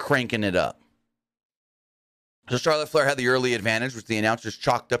now we're cranking it up. So Charlotte Flair had the early advantage, which the announcers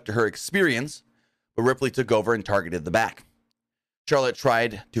chalked up to her experience, but Ripley took over and targeted the back. Charlotte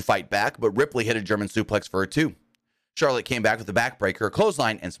tried to fight back, but Ripley hit a German suplex for her too. Charlotte came back with a backbreaker, a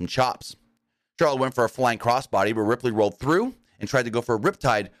clothesline, and some chops. Charlotte went for a flying crossbody, but Ripley rolled through and tried to go for a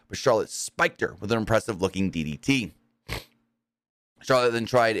riptide, but Charlotte spiked her with an impressive-looking DDT. Charlotte then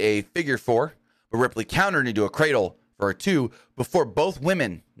tried a figure four, but Ripley countered into a cradle for a two before both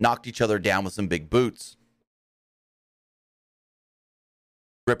women knocked each other down with some big boots.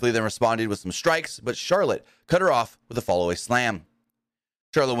 Ripley then responded with some strikes, but Charlotte cut her off with a follow-away slam.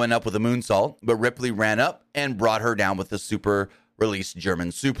 Charlotte went up with a moonsault, but Ripley ran up and brought her down with a super release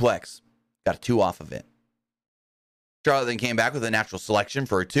German suplex. Got a two off of it. Charlotte then came back with a natural selection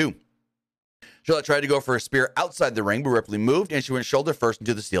for a two. Charlotte tried to go for a spear outside the ring, but Ripley moved and she went shoulder first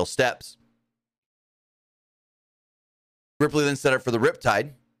into the steel steps. Ripley then set up for the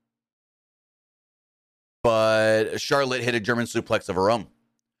riptide, but Charlotte hit a German suplex of her own.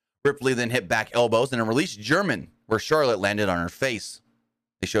 Ripley then hit back elbows and a released German where Charlotte landed on her face.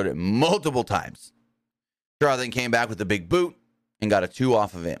 They showed it multiple times. Charlotte then came back with a big boot and got a two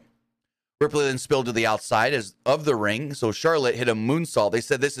off of it. Ripley then spilled to the outside of the ring, so Charlotte hit a moonsault. They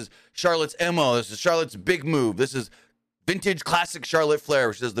said this is Charlotte's MO. This is Charlotte's big move. This is vintage classic Charlotte Flair,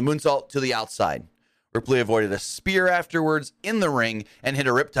 which is the moonsault to the outside. Ripley avoided a spear afterwards in the ring and hit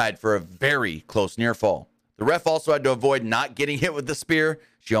a riptide for a very close near fall. The ref also had to avoid not getting hit with the spear.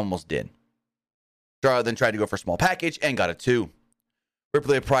 She almost did. Charlotte then tried to go for a small package and got a two.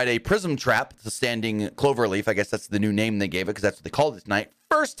 Ripley applied a prism trap to standing cloverleaf. I guess that's the new name they gave it because that's what they called it tonight.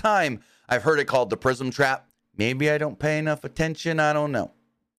 First time I've heard it called the prism trap. Maybe I don't pay enough attention. I don't know.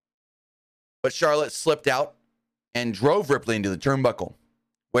 But Charlotte slipped out and drove Ripley into the turnbuckle,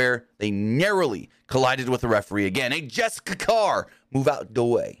 where they narrowly collided with the referee again. A Jessica Carr move out the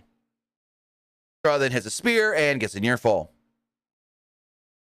way. Charlotte then hits a spear and gets a near fall.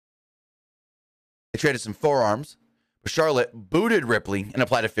 They traded some forearms, but Charlotte booted Ripley and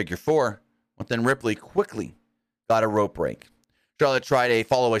applied a figure four, but then Ripley quickly got a rope break. Charlotte tried a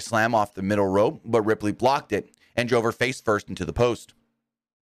follow-away slam off the middle rope, but Ripley blocked it and drove her face first into the post.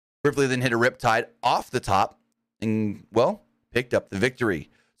 Ripley then hit a riptide off the top and, well, picked up the victory.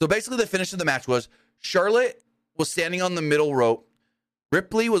 So basically the finish of the match was Charlotte was standing on the middle rope.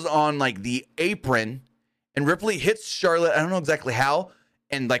 Ripley was on like the apron, and Ripley hits Charlotte, I don't know exactly how,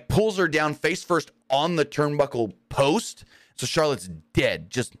 and like pulls her down face first on the turnbuckle post. So Charlotte's dead,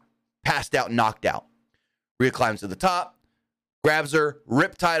 just passed out, knocked out. Rhea climbs to the top, grabs her,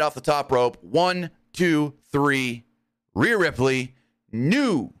 riptide off the top rope. 1, 2, 3. Rhea Ripley,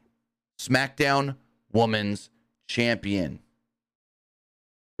 new SmackDown Women's Champion.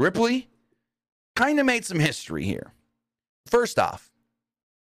 Ripley kind of made some history here. First off,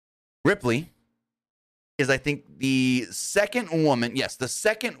 Ripley is, I think, the second woman,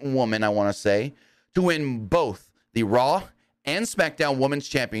 I want to say, to win both the Raw and SmackDown Women's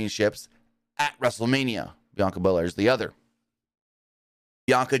Championships at WrestleMania. Bianca Belair is the other.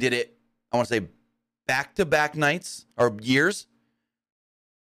 Bianca did it, I want to say, back-to-back nights or years.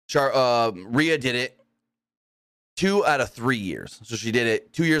 Rhea did it 2 out of 3 years. So she did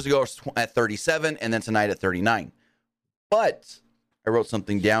it 2 years ago at 37 and then tonight at 39. But I wrote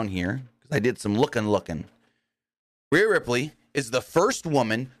something down here because I did some looking. Rhea Ripley is the first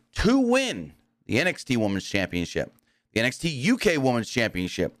woman to win the NXT Women's Championship, the NXT UK Women's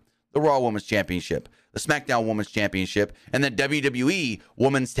Championship, the Raw Women's Championship, the SmackDown Women's Championship, and the WWE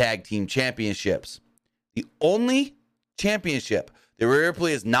Women's Tag Team Championships. The only championship that Rhea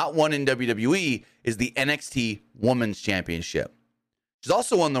Ripley has not won in WWE is the NXT Women's Championship. She's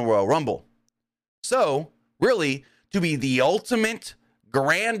also won the Royal Rumble. So, really, to be the ultimate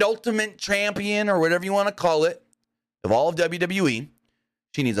champion, or whatever you want to call it, of all of WWE,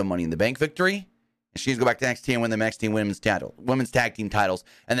 she needs a Money in the Bank victory, and she needs to go back to NXT and win the NXT Women's Tag Team titles,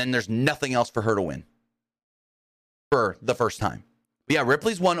 and then there's nothing else for her to win for the first time. But yeah,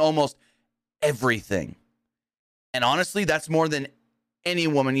 Ripley's won almost everything. And honestly, that's more than any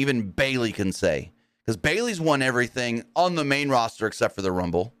woman, even Bayley, can say. Because Bayley's won everything on the main roster except for the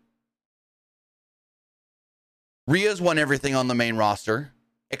Rumble. Rhea's won everything on the main roster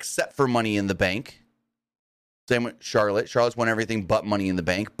except for Money in the Bank. Same with Charlotte. Charlotte's won everything but Money in the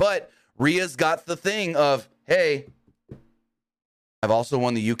Bank. But Rhea's got the thing of, hey, I've also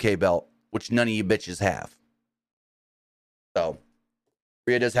won the UK belt, which none of you bitches have. So,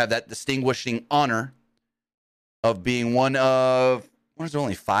 Rhea does have that distinguishing honor of being one of, what is there,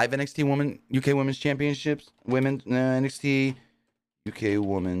 only 5 NXT UK Women's Championships? NXT UK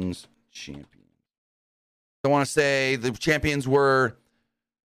Women's Champions. I want to say the champions were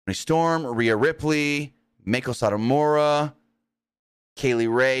Toni Storm, Rhea Ripley, Meiko Satomura,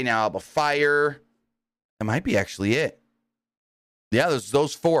 Kaylee Ray, now Alba Fire. That might be actually it. Yeah,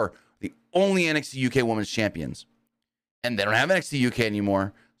 those 4, the only NXT UK Women's Champions. And they don't have NXT UK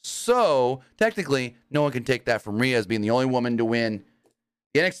anymore. So, technically, no one can take that from Rhea as being the only woman to win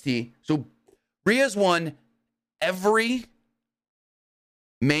the NXT. So, Rhea's won every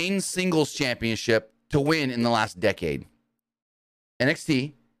main singles championship to win in the last decade.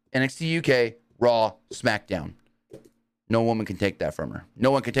 NXT, NXT UK, Raw, SmackDown. No woman can take that from her.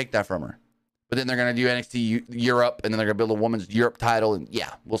 No one can take that from her. But then they're going to do NXT Europe, and then they're going to build a women's Europe title. And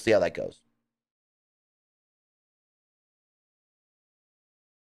yeah, we'll see how that goes.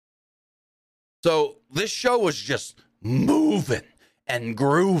 So this show was just moving and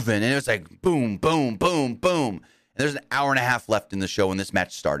grooving, and it was like boom, boom, boom, boom. And there's an hour and a half left in the show when this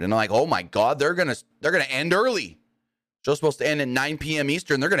match started. And I'm like, oh my God, they're gonna end early. Show's supposed to end at 9 p.m.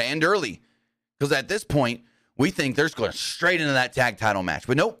 Eastern. They're gonna end early because at this point we think they're just going straight into that tag title match.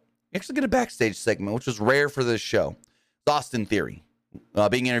 But nope, you actually get a backstage segment, which was rare for this show. It's Austin Theory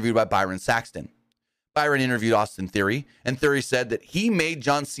being interviewed by Byron Saxton. Byron interviewed Austin Theory, and Theory said that he made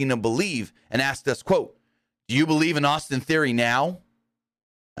John Cena believe and asked us, quote, do you believe in Austin Theory now?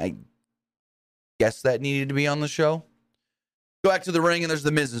 I guess that needed to be on the show. Go back to the ring, and there's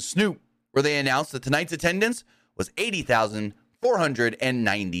The Miz and Snoop, where they announced that tonight's attendance was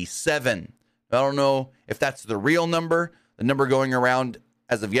 80,497. I don't know if that's the real number. The number going around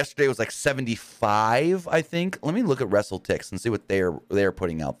as of yesterday was like 75, I think. Let me look at WrestleTix and see what they're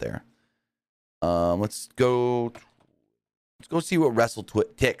putting out there. Let's go see what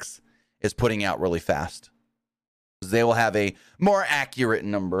WrestleTix is putting out really fast. They will have a more accurate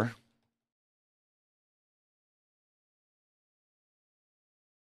number.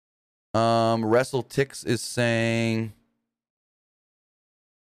 WrestleTix is saying,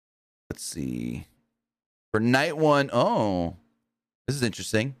 let's see, for night 1. Oh, this is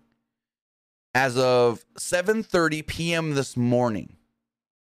interesting. As of 7:30 p.m. this morning,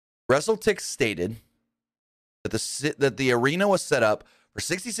 WrestleTix stated that the arena was set up for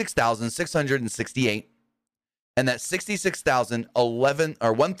 66,668, and that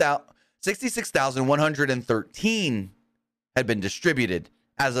 66,113 had been distributed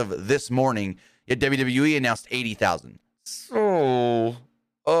as of this morning. Yet WWE announced 80,000. So,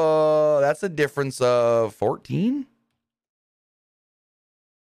 that's a difference of 14.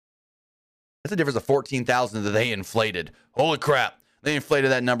 That's a difference of 14,000 that they inflated. Holy crap. They inflated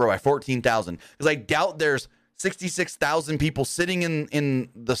that number by 14,000. Because I doubt there's 66,000 people sitting in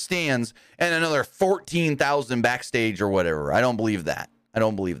the stands and another 14,000 backstage or whatever. I don't believe that.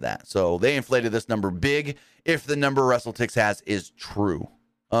 So they inflated this number big if the number WrestleTix has is true.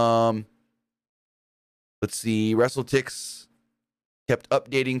 Let's see. WrestleTix kept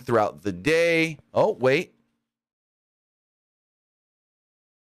updating throughout the day. Oh, wait.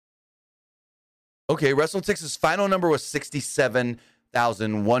 Okay, WrestleTix's final number was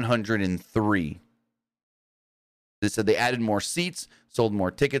 67,103. They said they added more seats, sold more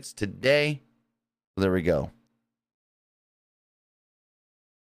tickets today. So there we go.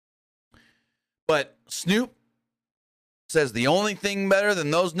 But Snoop says the only thing better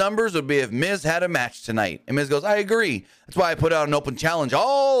than those numbers would be if Miz had a match tonight. And Miz goes, I agree. That's why I put out an open challenge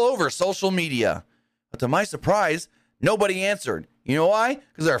all over social media. But to my surprise, nobody answered. You know why?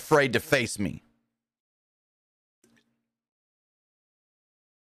 Because they're afraid to face me.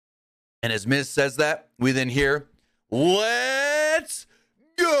 And as Miz says that, we then hear, let's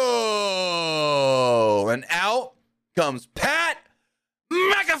go. And out comes Pat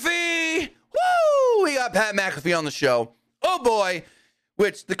McAfee. Woo! We got Pat McAfee on the show. Oh, boy.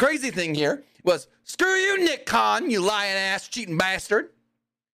 Which, the crazy thing here was, screw you, Nick Khan, you lying-ass, cheating bastard.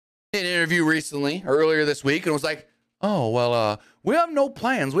 In an interview recently, or earlier this week, and was like, oh, well, we have no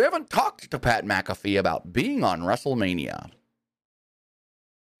plans. We haven't talked to Pat McAfee about being on WrestleMania.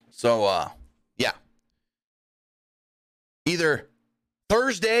 So, yeah. Either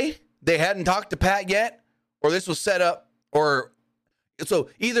Thursday, they hadn't talked to Pat yet, or this was set up, or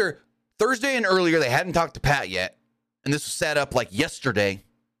so either Thursday and earlier, they hadn't talked to Pat yet, and this was set up like yesterday,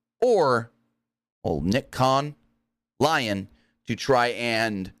 or old Nick Khan lying to try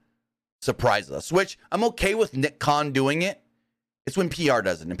and surprise us, which I'm okay with Nick Khan doing it. It's when PR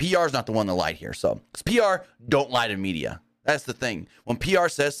does it, and PR is not the one that lied here. So, because PR don't lie to media. That's the thing. When PR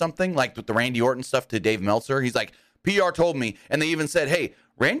says something, like with the Randy Orton stuff to Dave Meltzer, he's like, PR told me, and they even said, hey,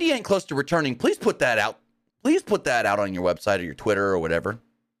 Randy ain't close to returning. Please put that out. Please put that out on your website or your Twitter or whatever.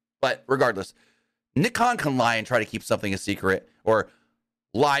 But regardless, Nick Khan can lie and try to keep something a secret or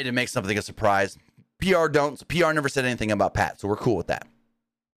lie to make something a surprise. PR don't. So PR never said anything about Pat, so we're cool with that.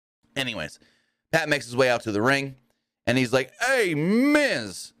 Anyways, Pat makes his way out to the ring, and he's like, hey,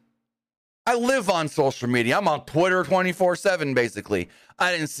 Miz, I live on social media. I'm on Twitter 24/7, basically.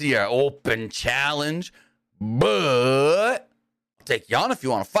 I didn't see an open challenge, but I'll take you on if you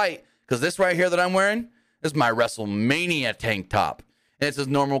want to fight, because this right here that I'm wearing, this is my WrestleMania tank top. And it's this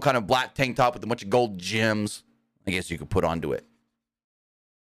normal kind of black tank top with a bunch of gold gems, I guess you could put onto it.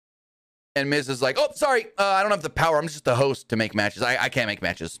 And Miz is like, oh, sorry, I don't have the power. I'm just the host to make matches. I can't make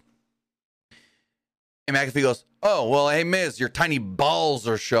matches. And McAfee goes, oh, well, hey, Miz, your tiny balls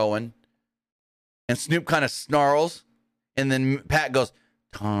are showing. And Snoop kind of snarls. And then Pat goes,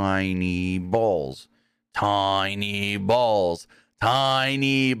 tiny balls, tiny balls,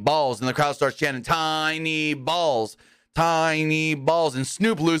 tiny balls. And the crowd starts chanting, tiny balls, tiny balls. And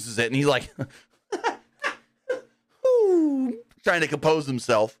Snoop loses it. And he's like, trying to compose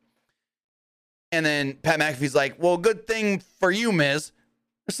himself. And then Pat McAfee's like, well, good thing for you, Miz.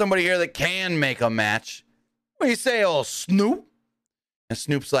 There's somebody here that can make a match. What do you say, old Snoop? And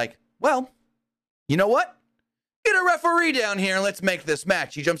Snoop's like, well, you know what? Get a referee down here and let's make this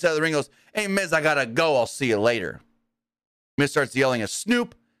match. He jumps out of the ring and goes, hey, Miz, I gotta go. I'll see you later. Miz starts yelling at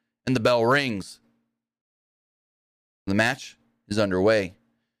Snoop, and the bell rings. The match is underway.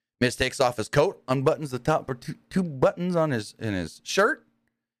 Miz takes off his coat, unbuttons the top or two buttons on his shirt,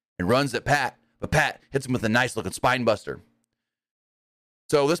 and runs at Pat. But Pat hits him with a nice looking spine buster.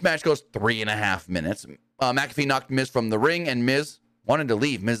 So this match goes 3.5 minutes. McAfee knocked Miz from the ring, and Miz wanted to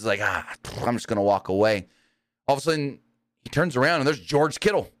leave. Miz is like, I'm just going to walk away. All of a sudden, he turns around, and there's George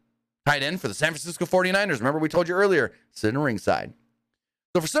Kittle, tight end for the San Francisco 49ers. Remember, we told you earlier, sitting ringside.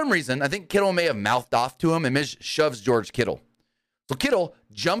 So for some reason, I think Kittle may have mouthed off to him, and Miz shoves George Kittle. So Kittle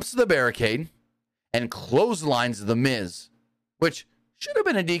jumps to the barricade and clotheslines the Miz, which should have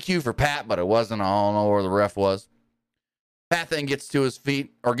been a DQ for Pat, but it wasn't. I don't know where the ref was. Pat then gets to his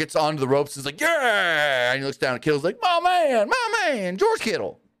feet, or gets onto the ropes. He's like, yeah! And he looks down at Kittle's like, my man, George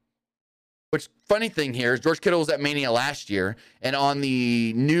Kittle. Which, funny thing here is George Kittle was at Mania last year, and on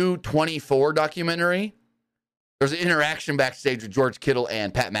the new 24 documentary, there's an interaction backstage with George Kittle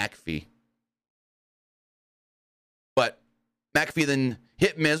and Pat McAfee. McAfee then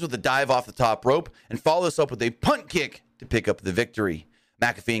hit Miz with a dive off the top rope and followed this up with a punt kick to pick up the victory.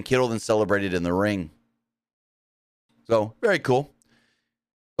 McAfee and Kittle then celebrated in the ring. So, very cool.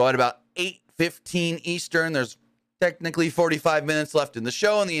 So at about 8:15 Eastern, there's technically 45 minutes left in the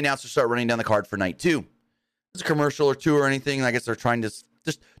show, and the announcers start running down the card for night 2. There's a commercial or two or anything. I guess they're trying to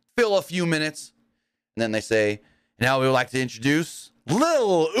just fill a few minutes. And then they say, now we would like to introduce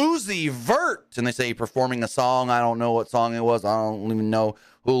Lil Uzi Vert. And they say performing a song. I don't know what song it was. I don't even know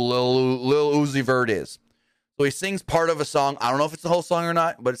who Lil Uzi Vert is. So he sings part of a song. I don't know if it's the whole song or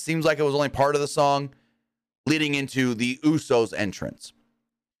not, but it seems like it was only part of the song leading into the Usos entrance.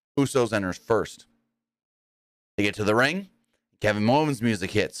 Usos enters first. They get to the ring. Kevin Owens'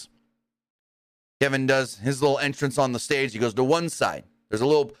 music hits. Kevin does his little entrance on the stage. He goes to one side. There's a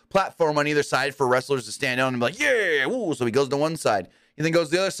little platform on either side for wrestlers to stand on and be like, yeah, woo. So he goes to one side. He then goes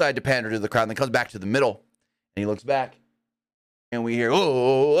to the other side to pander to the crowd and then comes back to the middle. And he looks back. And we hear, oh,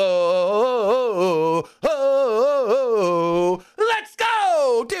 oh, oh, oh, oh, oh, let's go.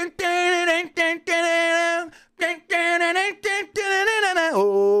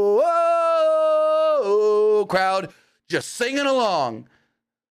 Oh, crowd just singing along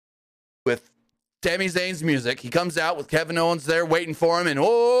with Sami Zayn's music. He comes out with Kevin Owens there waiting for him, and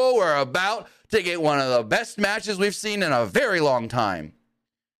oh, we're about to get one of the best matches we've seen in a very long time.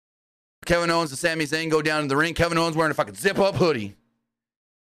 Kevin Owens and Sami Zayn go down to the ring. Kevin Owens wearing a fucking zip-up hoodie.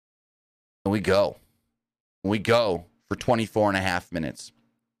 And we go. We go for 24 and a half minutes.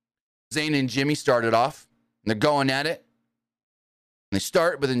 Zayn and Jimmy started off, and they're going at it. And they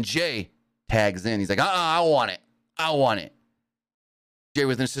start, but then Jay tags in. He's like, I want it. I want it. Jay,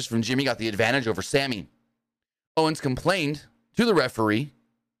 with an assist from Jimmy, got the advantage over Sammy. Owens complained to the referee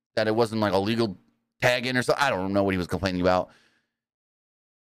that it wasn't like a legal tag in or something. I don't know what he was complaining about.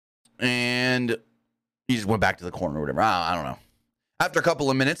 And he just went back to the corner or whatever. I don't know. After a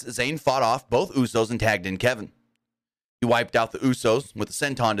couple of minutes, Zayn fought off both Usos and tagged in Kevin. He wiped out the Usos with a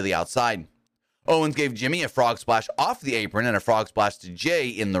senton to the outside. Owens gave Jimmy a frog splash off the apron and a frog splash to Jay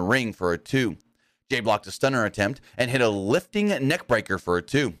in the ring for a 2. Jay blocked a stunner attempt and hit a lifting neckbreaker for a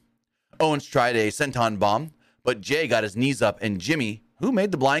 2. Owens tried a senton bomb, but Jay got his knees up, and Jimmy, who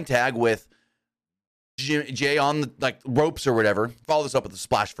made the blind tag with Jay on the ropes or whatever, followed this up with a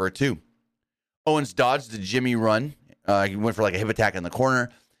splash for a 2. Owens dodged the Jimmy run. He went for like a hip attack in the corner,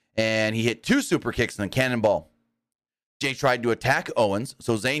 and he hit 2 super kicks and a cannonball. Jay tried to attack Owens,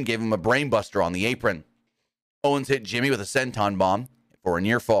 so Zayn gave him a brainbuster on the apron. Owens hit Jimmy with a senton bomb for a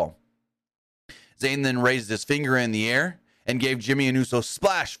near fall. Zayn then raised his finger in the air and gave Jimmy an Uso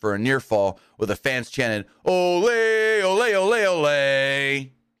splash for a near fall, where the fans chanted, "Ole, ole, ole, ole,"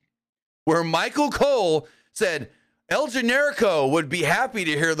 where Michael Cole said El Generico would be happy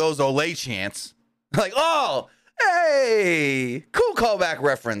to hear those ole chants. Like, oh, hey, cool callback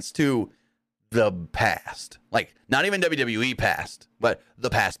reference to the past. Like, not even WWE past, but the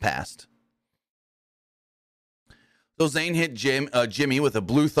past. So Zayn hit Jimmy with a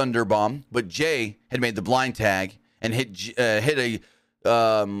blue thunder bomb, but Jay had made the blind tag and hit a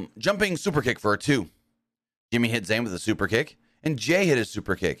jumping super kick for a 2. Jimmy hit Zayn with a super kick, and Jay hit a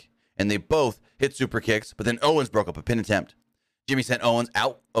super kick. And they both hit super kicks, but then Owens broke up a pin attempt. Jimmy sent Owens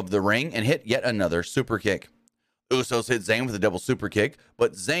out of the ring and hit yet another super kick. Usos hit Zayn with a double super kick,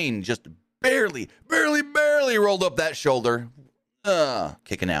 but Zayn just barely rolled up that shoulder,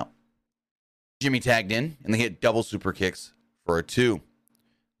 kicking out. Jimmy tagged in, and they hit double super kicks for a 2.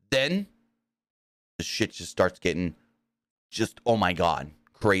 Then, the shit just starts getting oh my God,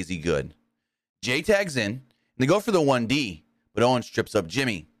 crazy good. Jay tags in, and they go for the 1D, but Owens trips up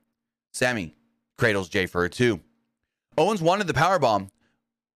Jimmy. Sammy cradles Jay for a 2. Owens wanted to powerbomb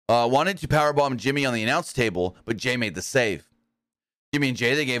Jimmy on the announce table, but Jay made the save. Jimmy and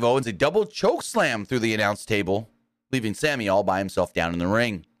Jay, they gave Owens a double choke slam through the announce table, leaving Sammy all by himself down in the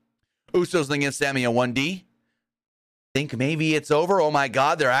ring. Usos then give Sammy a 1D. Think maybe it's over. Oh my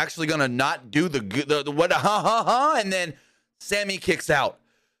God, they're actually going to not do the what, and then Sammy kicks out.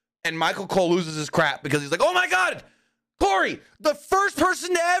 And Michael Cole loses his crap because he's like, oh my God, Corey, the first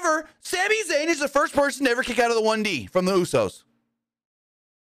person to ever, Sami Zayn is the first person to ever kick out of the 1D from the Usos.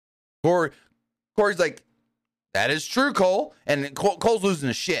 Corey's like, that is true, Cole. And Cole's losing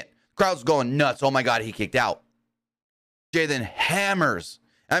his shit. Crowd's going nuts. Oh my God, he kicked out. Jay then hammers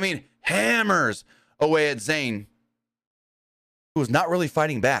away at Zayn, who was not really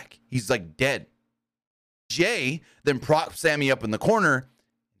fighting back. He's like dead. Jay then props Sammy up in the corner,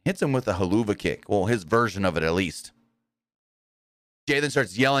 hits him with a haluva kick. Well, his version of it at least. Jay then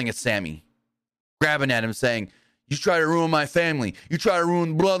starts yelling at Sammy, grabbing at him, saying, you try to ruin my family. You try to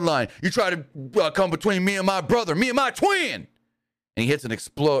ruin the bloodline. You try to come between me and my brother, me and my twin. and he hits an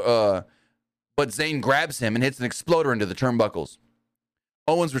but Zayn grabs him and hits an exploder into the turnbuckles.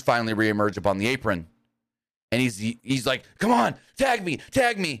 Owens would finally reemerge upon the apron. And he's like, come on, tag me.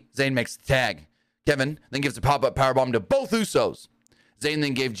 Zayn makes the tag. Kevin then gives a pop-up powerbomb to both Usos. Zayn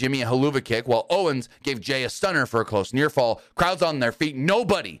then gave Jimmy a haluva kick, while Owens gave Jay a stunner for a close near fall. Crowd's on their feet.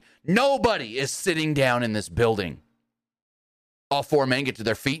 Nobody is sitting down in this building. All four men get to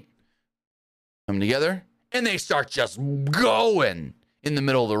their feet, come together, and they start just going in the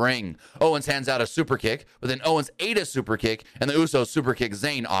middle of the ring. Owens hands out a super kick, but then Owens ate a super kick, and the Usos super kick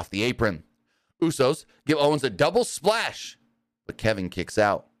Zayn off the apron. Usos give Owens a double splash, but Kevin kicks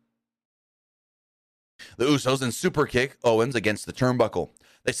out. The Usos then super kick Owens against the turnbuckle.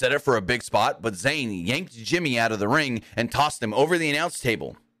 They set it for a big spot, but Zayn yanked Jimmy out of the ring and tossed him over the announce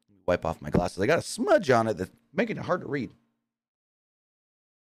table. Wipe off my glasses. I got a smudge on it that's making it hard to read.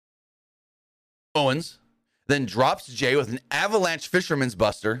 Owens then drops Jay with an avalanche fisherman's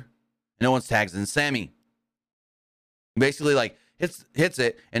buster, and Owens tags in Sammy. Basically, like, hits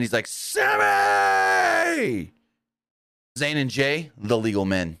it, and he's like, Sammy! Zayn and Jay, the legal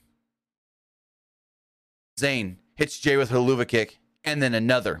men. Zayn hits Jay with a haluva kick, and then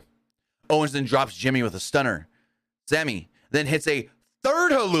another. Owens then drops Jimmy with a stunner. Sammy then hits a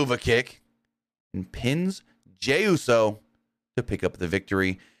third haluva kick and pins Jey Uso to pick up the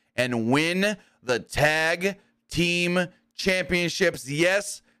victory and win the tag team championships.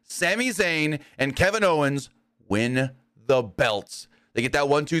 Yes, Sami Zayn and Kevin Owens win the belts. They get that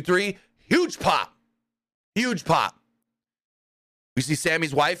 1, 2, 3. Huge pop. Huge pop. We see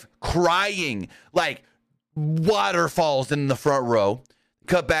Sammy's wife crying like waterfalls in the front row.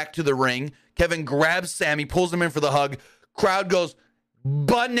 Cut back to the ring. Kevin grabs Sammy, pulls him in for the hug. Crowd goes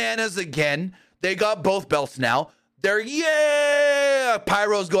bananas again. They got both belts now. They're, yeah!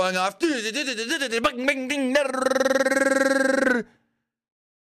 Pyro's going off.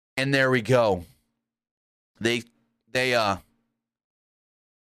 And there we go. They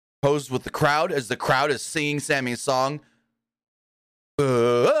posed with the crowd as the crowd is singing Sammy's song. And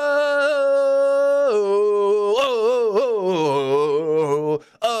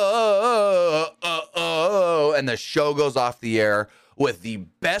the show goes off the air with the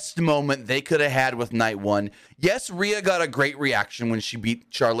best moment they could have had with night one. Yes, Rhea got a great reaction when she beat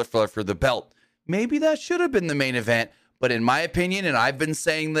Charlotte Flair for the belt. Maybe that should have been the main event, but in my opinion, and I've been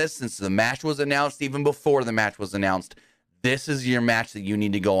saying this since the match was announced, even before the match was announced, this is your match that you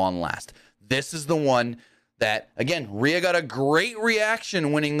need to go on last. This is the one that, again, Rhea got a great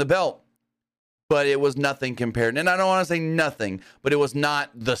reaction winning the belt, but it was nothing compared. And I don't want to say nothing, but it was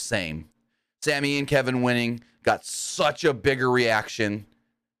not the same. Sammy and Kevin winning got such a bigger reaction.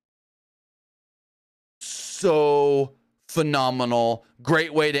 So phenomenal.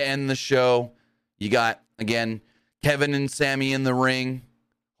 Great way to end the show. You got, again, Kevin and Sammy in the ring,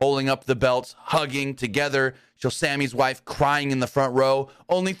 holding up the belts, hugging together. Show Sammy's wife crying in the front row.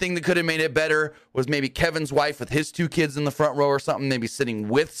 Only thing that could have made it better was maybe Kevin's wife with his two kids in the front row or something, maybe sitting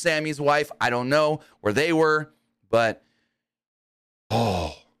with Sammy's wife. I don't know where they were, but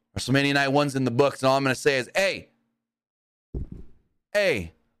WrestleMania Night 1's in the books, and all I'm going to say is,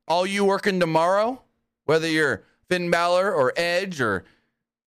 hey, all you working tomorrow, whether you're Finn Balor or Edge or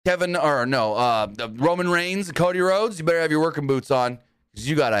Roman Reigns and Cody Rhodes, you better have your working boots on, because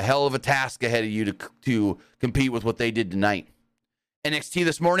you got a hell of a task ahead of you to compete with what they did tonight. NXT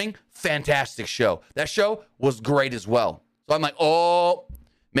this morning, fantastic show. That show was great as well. So I'm like,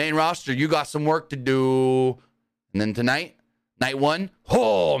 main roster, you got some work to do. And then tonight, night one,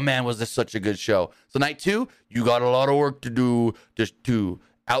 oh man, was this such a good show. So night two, you got a lot of work to do just to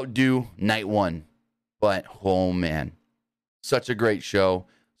outdo night one. But, oh man, such a great show.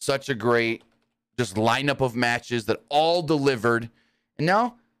 Such a great just lineup of matches that all delivered. And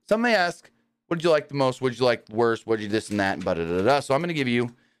now, some may ask, what did you like the most? What did you like the worst? What did you this and that? And so I'm going to give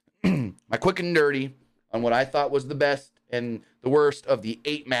you my quick and dirty on what I thought was the best and the worst of the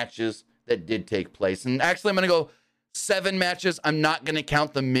 8 matches that did take place. And actually, I'm going to go 7 matches. I'm not going to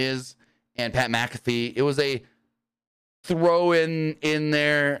count the Miz and Pat McAfee. It was a throw in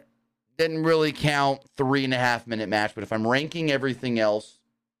there. Didn't really count 3.5-minute match. But if I'm ranking everything else,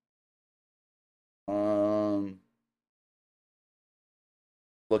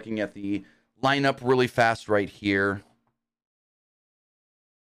 looking at the lineup really fast right here.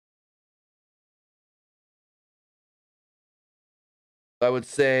 I would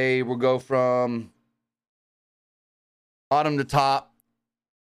say we'll go from bottom to top.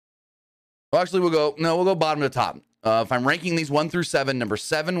 Well, actually, we'll go bottom to top. If I'm ranking these 1 through 7, number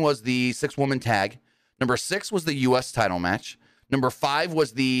 7 was the 6-woman tag. Number 6 was the U.S. title match. Number 5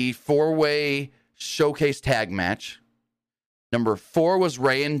 was the 4-way showcase tag match. Number 4 was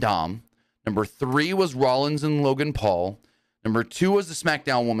Ray and Dom. Number 3 was Rollins and Logan Paul. Number 2 was the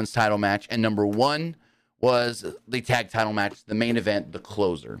SmackDown Women's title match. And number 1 was the tag title match, the main event, the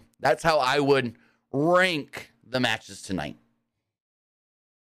closer. That's how I would rank the matches tonight.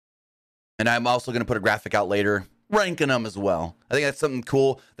 And I'm also going to put a graphic out later ranking them as well. I think that's something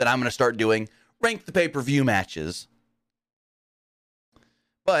cool that I'm going to start doing. Rank the pay-per-view matches.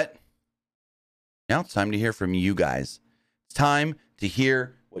 But now it's time to hear from you guys. It's time to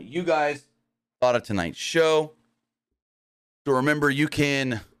hear what you guys thought of tonight's show. So remember, you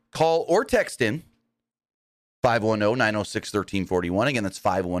can call or text in 510-906-1341. Again, that's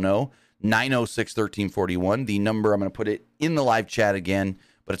 510-906-1341. The number, I'm going to put it in the live chat again,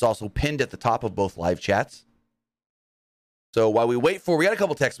 but it's also pinned at the top of both live chats. So while we wait for, we got a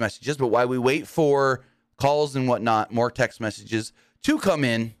couple text messages, but while we wait for calls and whatnot, more text messages to come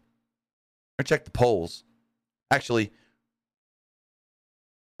in, or check the polls. Actually,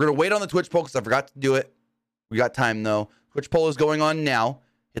 we're going to wait on the Twitch poll because I forgot to do it. We got time, though. Twitch poll is going on now.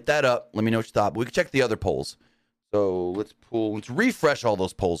 Hit that up. Let me know what you thought. But we can check the other polls. So let's refresh all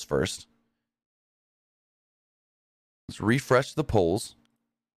those polls first. Let's refresh the polls.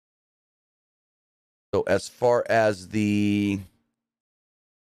 So as far as the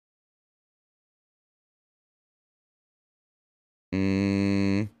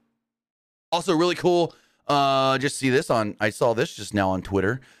also really cool, just see this on, I saw this just now on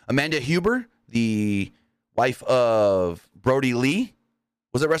Twitter. Amanda Huber, the wife of Brody Lee,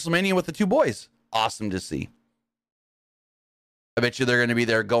 was at WrestleMania with the two boys. Awesome to see. I bet you they're going to be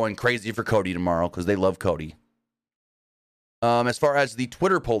there going crazy for Cody tomorrow because they love Cody. As far as the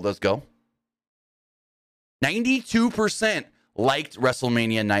Twitter poll does go, 92% liked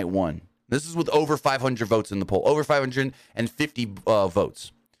WrestleMania Night 1. This is with over 500 votes in the poll. Over 550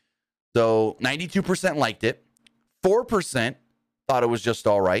 votes. So 92% liked it. 4% thought it was just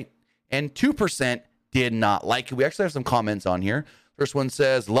all right. And 2% did not like it. We actually have some comments on here. First one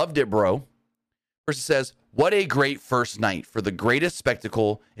says, loved it, bro. First says, what a great first night for the greatest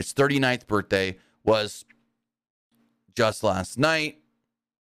spectacle. Its 39th birthday was just last night.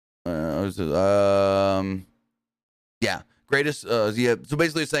 Yeah, greatest. Yeah. So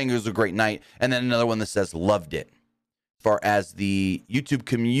basically saying it was a great night. And then another one that says loved it. As far as the YouTube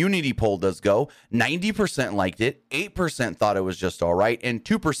community poll does go, 90% liked it, 8% thought it was just all right, and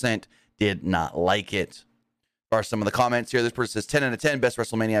 2% did not like it. As far as some of the comments here, this person says 10 out of 10, best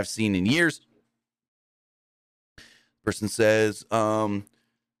WrestleMania I've seen in years. Person says, best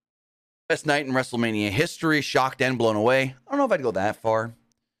night in WrestleMania history, shocked and blown away. I don't know if I'd go that far.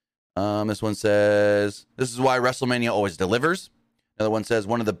 This one says, this is why WrestleMania always delivers. Another one says,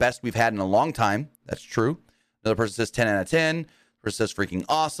 one of the best we've had in a long time. That's true. Another person says 10 out of 10. Person says freaking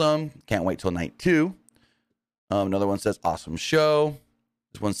awesome. Can't wait till night 2. Another one says awesome show.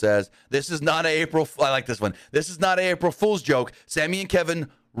 This one says, this is not an April. I like this one. This is not an April Fool's joke. Sammy and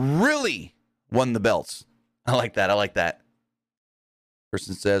Kevin really won the belts. I like that. I like that.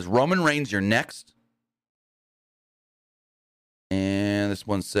 Person says, Roman Reigns, you're next. And this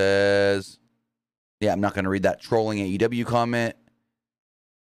one says, yeah, I'm not going to read that trolling AEW comment.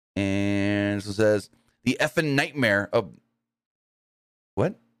 And this one says, the effing nightmare of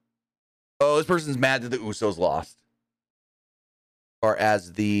what? Oh, this person's mad that the Usos lost. As far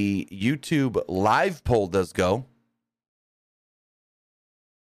as the YouTube live poll does go,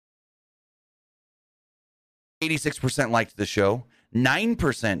 86% liked the show,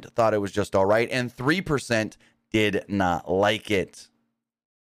 9% thought it was just all right, and 3% did not like it.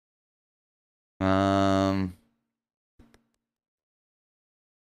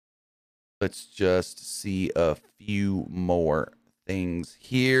 Let's just see a few more things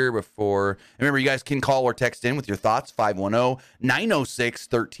here before. Remember, you guys can call or text in with your thoughts.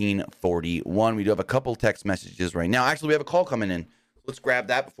 510-906-1341. We do have a couple text messages right now. Actually, we have a call coming in. Let's grab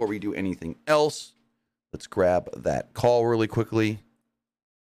that before we do anything else. Let's grab that call really quickly.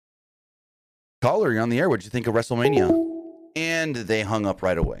 Caller, you're on the air. What'd you think of WrestleMania? And they hung up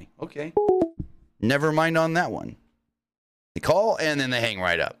right away. Okay. Never mind on that one. They call and then they hang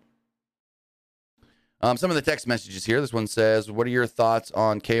right up. Some of the text messages here. This one says, what are your thoughts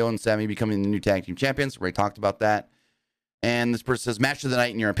on KO and Sammy becoming the new tag team champions? We already talked about that. And this person says, match of the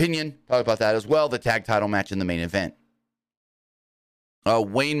night in your opinion. Talk about that as well. The tag title match in the main event.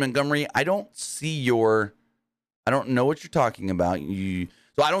 Wayne Montgomery, I don't know what you're talking about.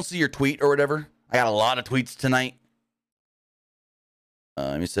 So I don't see your tweet or whatever. I got a lot of tweets tonight.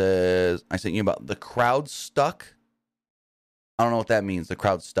 He says, I sent you about the crowd stuck. I don't know what that means. The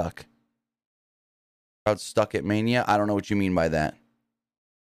crowd stuck. Crowd stuck at Mania. I don't know what you mean by that.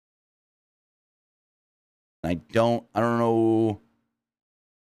 I don't know.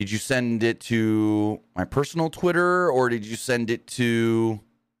 Did you send it to my personal Twitter or did you send it to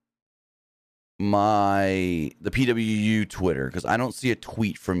the PWU Twitter? Because I don't see a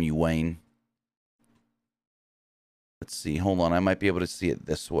tweet from you, Wayne. Let's see. Hold on. I might be able to see it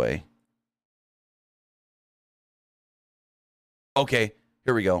this way. Okay.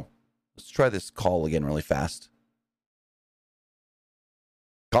 Here we go. Let's try this call again really fast.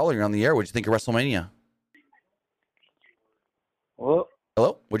 Caller, you're on the air. What'd you think of WrestleMania? Hello?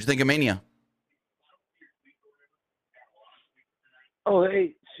 Hello? What'd you think of Mania? Oh,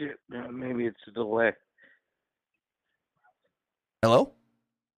 hey, shit. Maybe it's a delay. Hello?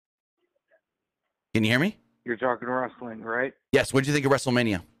 Can you hear me? You're talking wrestling, right? Yes. What'd you think of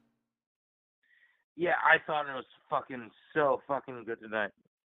WrestleMania? Yeah, I thought it was so fucking good tonight.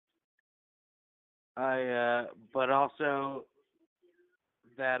 But also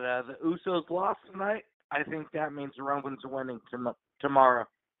that the Usos lost tonight. I think that means Roman's winning tomorrow.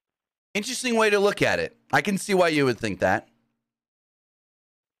 Interesting way to look at it. I can see why you would think that.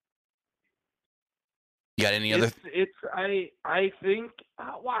 You got any other? I think.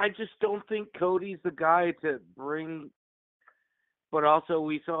 Well, I just don't think Cody's the guy to bring. But also,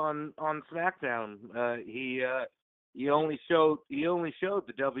 we saw on SmackDown, he only showed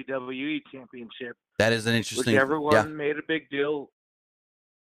the WWE Championship. That is an interesting. Which everyone made a big deal.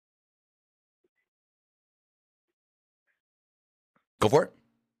 Go for it.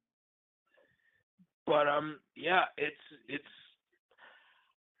 But yeah, it's.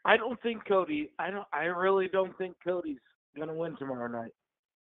 I don't think Cody. I really don't think Cody's gonna win tomorrow night.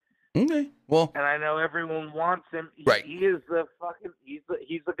 Okay. Well. And I know everyone wants him. Right. He is the fucking. He's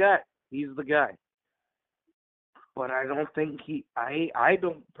the guy. He's the guy. But I don't think I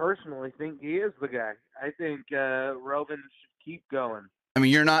don't personally think he is the guy. I think Roman should keep going. I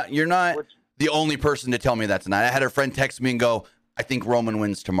mean, you're not the only person to tell me that tonight. I had a friend text me and go, "I think Roman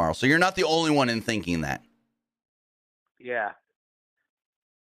wins tomorrow." So you're not the only one in thinking that. Yeah.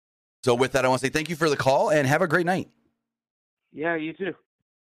 So with that, I want to say thank you for the call and have a great night. Yeah, you too.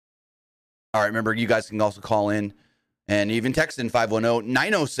 All right, remember, you guys can also call in and even text in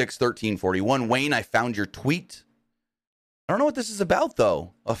 510-906-1341. Wayne, I found your tweet. I don't know what this is about,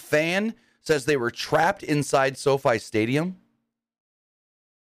 though. A fan says they were trapped inside SoFi Stadium.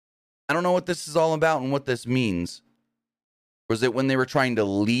 I don't know what this is all about and what this means. Was it when they were trying to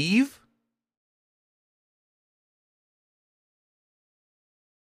leave?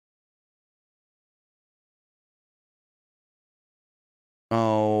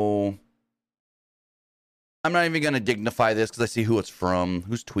 Oh, I'm not even going to dignify this because I see who it's from,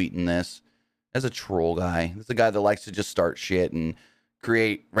 who's tweeting this. As a troll guy. It's a guy that likes to just start shit and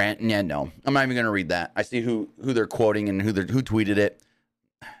create rant. Yeah, no, I'm not even going to read that. I see who they're quoting and who tweeted it.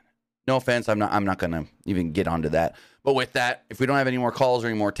 No offense, I'm not going to even get onto that. But with that, if we don't have any more calls or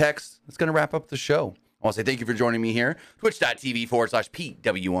any more texts, that's going to wrap up the show. I want to say thank you for joining me here.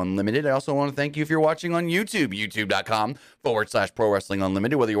 Twitch.tv/PW Unlimited. I also want to thank you if you're watching on YouTube. YouTube.com/Pro Wrestling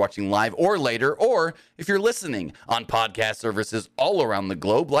Unlimited, whether you're watching live or later, or if you're listening on podcast services all around the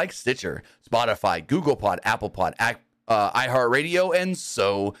globe like Stitcher, Spotify, Google Pod, Apple Pod, iHeartRadio, and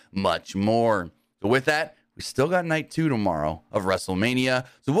so much more. So with that, we still got night 2 tomorrow of WrestleMania.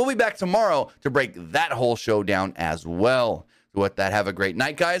 So we'll be back tomorrow to break that whole show down as well. So with that, have a great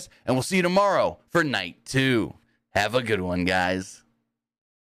night, guys, and we'll see you tomorrow for night 2. Have a good one, guys.